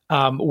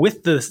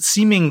 with the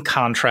seeming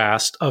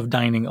contrast of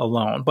dining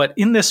alone. But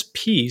in this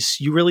piece,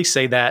 you really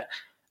say that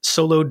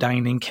solo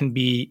dining can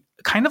be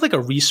kind of like a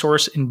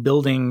resource in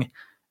building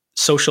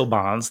social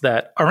bonds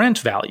that aren't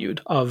valued,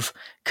 of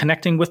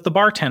connecting with the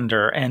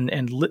bartender and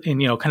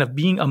kind of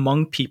being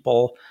among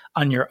people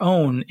on your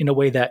own in a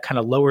way that kind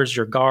of lowers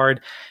your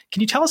guard. Can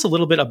you tell us a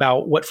little bit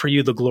about what for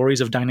you the glories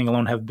of dining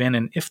alone have been,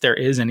 and if there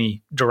is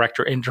any direct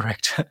or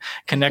indirect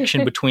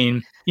connection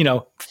between,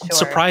 Sure.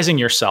 surprising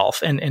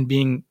yourself and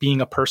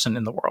being a person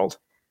in the world?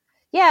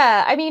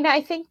 Yeah, I mean,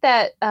 I think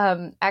that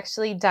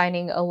actually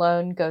dining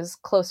alone goes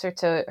closer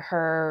to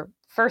her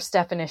first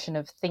definition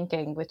of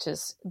thinking, which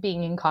is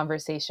being in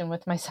conversation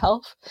with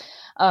myself.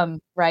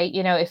 Right?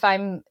 If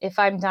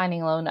I'm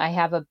dining alone, I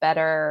have a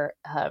better,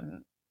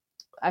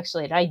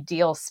 actually, an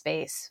ideal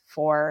space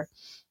for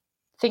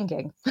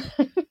thinking,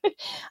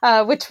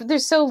 which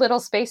there's so little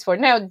space for.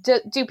 Now,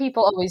 do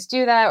people always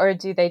do that, or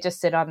do they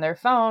just sit on their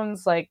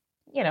phones? Like,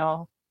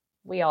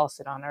 we all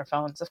sit on our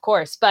phones, of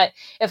course. But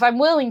if I'm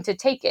willing to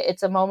take it,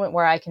 it's a moment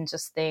where I can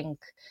just think,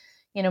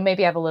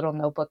 maybe I have a little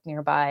notebook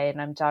nearby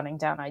and I'm jotting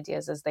down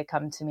ideas as they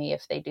come to me,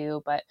 if they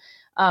do. But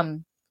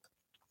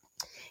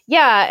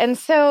yeah. And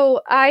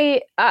so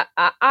I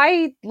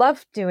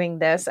love doing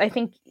this. I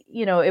think,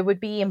 it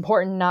would be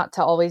important not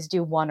to always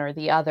do one or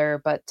the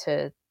other, but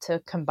to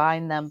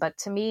combine them. But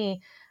to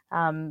me,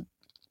 it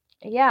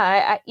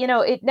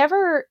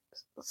never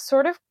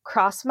sort of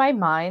crossed my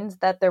mind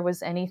that there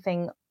was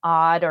anything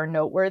odd or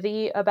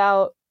noteworthy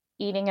about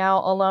eating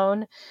out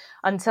alone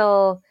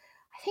until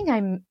I think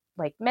I'm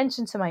like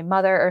mentioned to my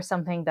mother or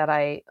something that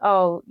I'm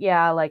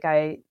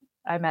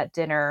at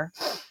dinner.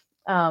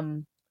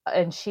 And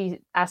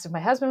she asked if my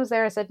husband was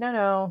there. I said,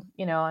 no,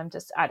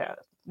 I don't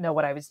know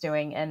what I was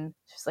doing. And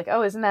she's like,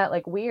 oh, isn't that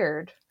like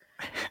weird?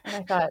 And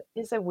I thought,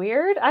 is it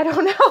weird? I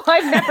don't know.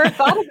 I've never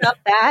thought about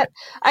that.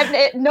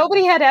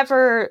 Nobody had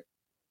ever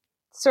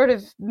sort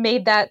of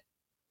made that,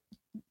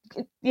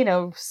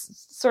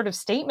 sort of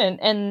statement.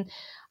 And,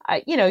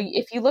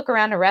 if you look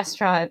around a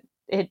restaurant,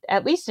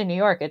 at least in New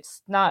York,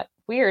 it's not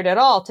weird at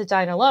all to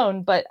dine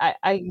alone. But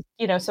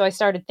so I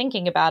started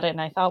thinking about it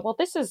and I thought, well,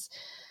 this is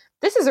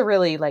a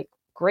really like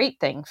great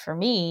thing for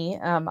me.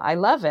 I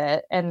love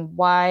it. And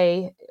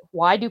why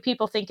do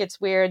people think it's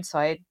weird? So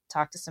I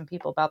talked to some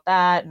people about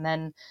that, and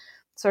then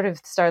sort of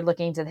started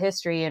looking into the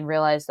history and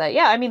realized that,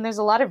 there's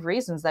a lot of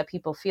reasons that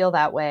people feel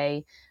that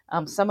way.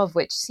 Some of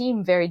which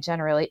seem very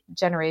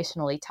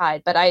generationally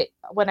tied. But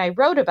when I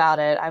wrote about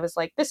it, I was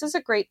like, this is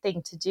a great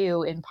thing to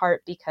do, in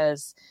part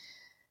because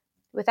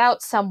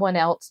without someone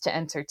else to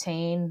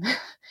entertain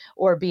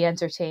or be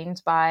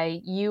entertained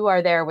by, you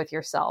are there with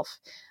yourself,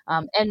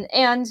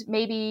 and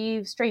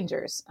maybe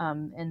strangers.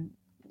 And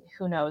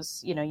who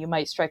knows, you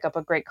might strike up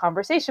a great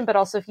conversation, but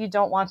also if you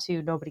don't want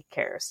to, nobody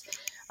cares.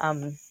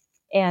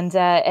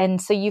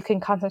 And so you can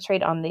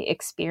concentrate on the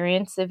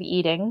experience of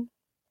eating,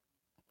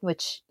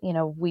 which,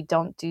 we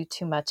don't do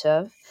too much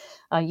of.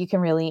 You can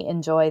really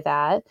enjoy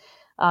that.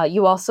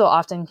 You also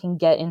often can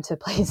get into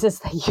places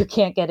that you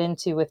can't get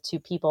into with two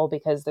people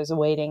because there's a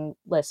waiting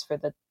list for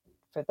the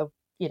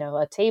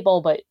a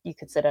table, but you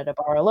could sit at a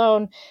bar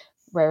alone.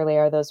 Rarely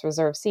are those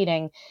reserved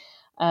seating.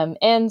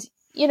 And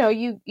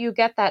you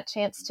get that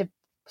chance to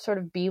sort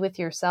of be with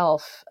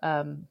yourself,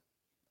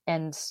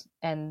 and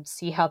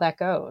see how that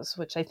goes,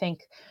 which I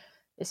think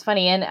is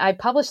funny. And I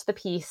published the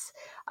piece.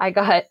 I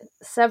got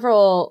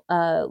several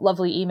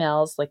lovely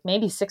emails, like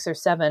maybe 6 or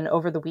 7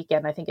 over the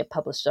weekend. I think it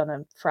published on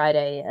a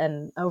Friday.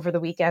 And over the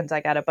weekend,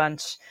 I got a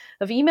bunch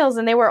of emails,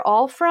 and they were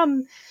all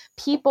from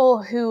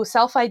people who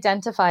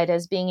self-identified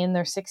as being in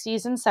their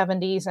 60s and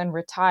 70s and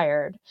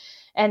retired,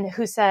 and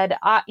who said,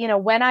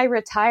 when I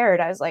retired,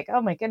 I was like,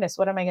 oh my goodness,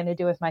 what am I going to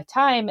do with my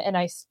time? And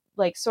I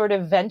like sort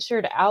of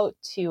ventured out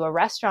to a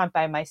restaurant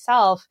by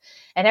myself,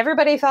 and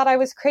everybody thought I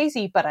was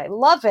crazy, but I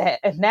love it.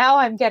 And now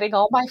I'm getting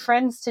all my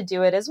friends to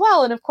do it as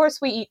well. And of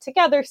course we eat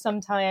together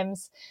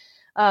sometimes.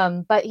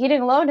 But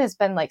eating alone has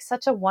been like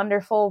such a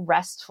wonderful,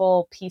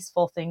 restful,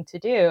 peaceful thing to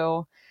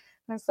do.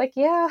 And it's like,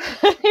 yeah,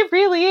 it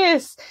really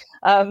is.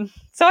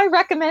 So I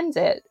recommend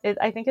it.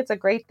 I think it's a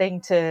great thing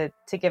to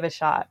give a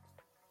shot.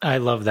 I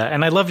love that.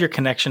 And I love your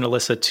connection,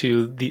 Alyssa,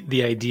 to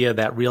the idea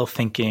that real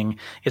thinking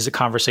is a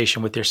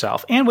conversation with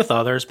yourself and with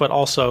others, but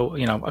also,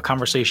 a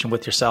conversation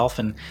with yourself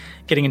and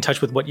getting in touch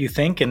with what you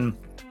think, and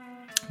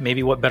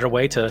maybe what better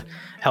way to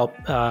help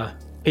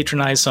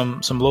patronize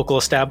some local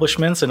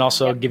establishments and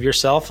also give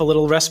yourself a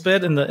little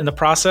respite in the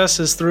process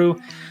is through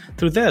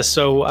this.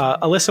 So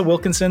Alyssa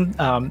Wilkinson,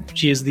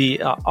 she is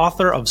the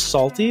author of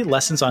Salty,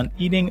 Lessons on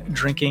Eating,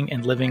 Drinking,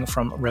 and Living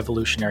from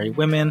Revolutionary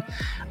Women.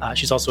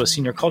 She's also a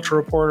senior culture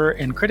reporter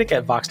and critic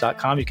at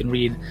Vox.com. You can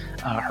read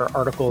her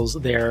articles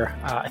there,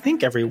 I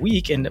think, every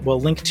week, and we'll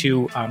link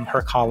to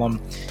her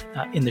column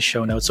in the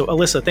show notes. So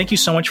Alyssa, thank you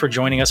so much for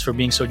joining us, for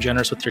being so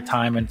generous with your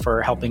time, and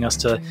for helping us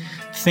to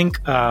think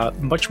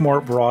much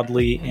more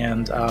broadly.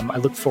 And I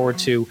look forward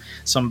to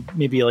some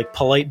maybe like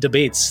polite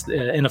debates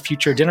in a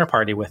future dinner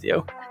party with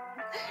you.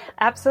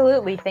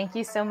 Absolutely. Thank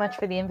you so much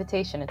for the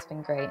invitation. It's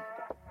been great.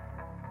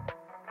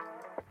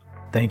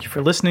 Thank you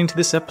for listening to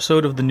this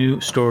episode of The New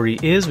Story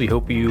Is. We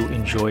hope you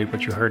enjoyed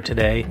what you heard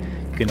today.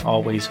 You can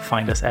always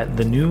find us at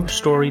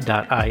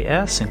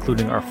thenewstory.is,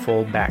 including our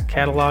full back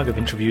catalog of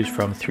interviews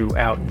from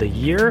throughout the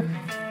year.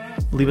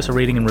 Leave us a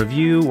rating and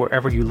review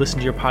wherever you listen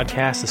to your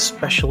podcast,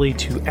 especially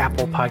to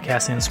Apple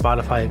Podcasts and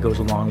Spotify. It goes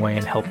a long way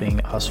in helping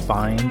us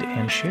find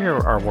and share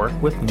our work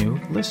with new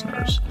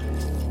listeners.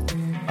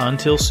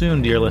 Until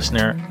soon, dear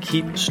listener,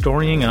 keep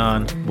storying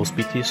on. We'll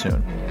speak to you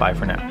soon. Bye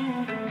for now.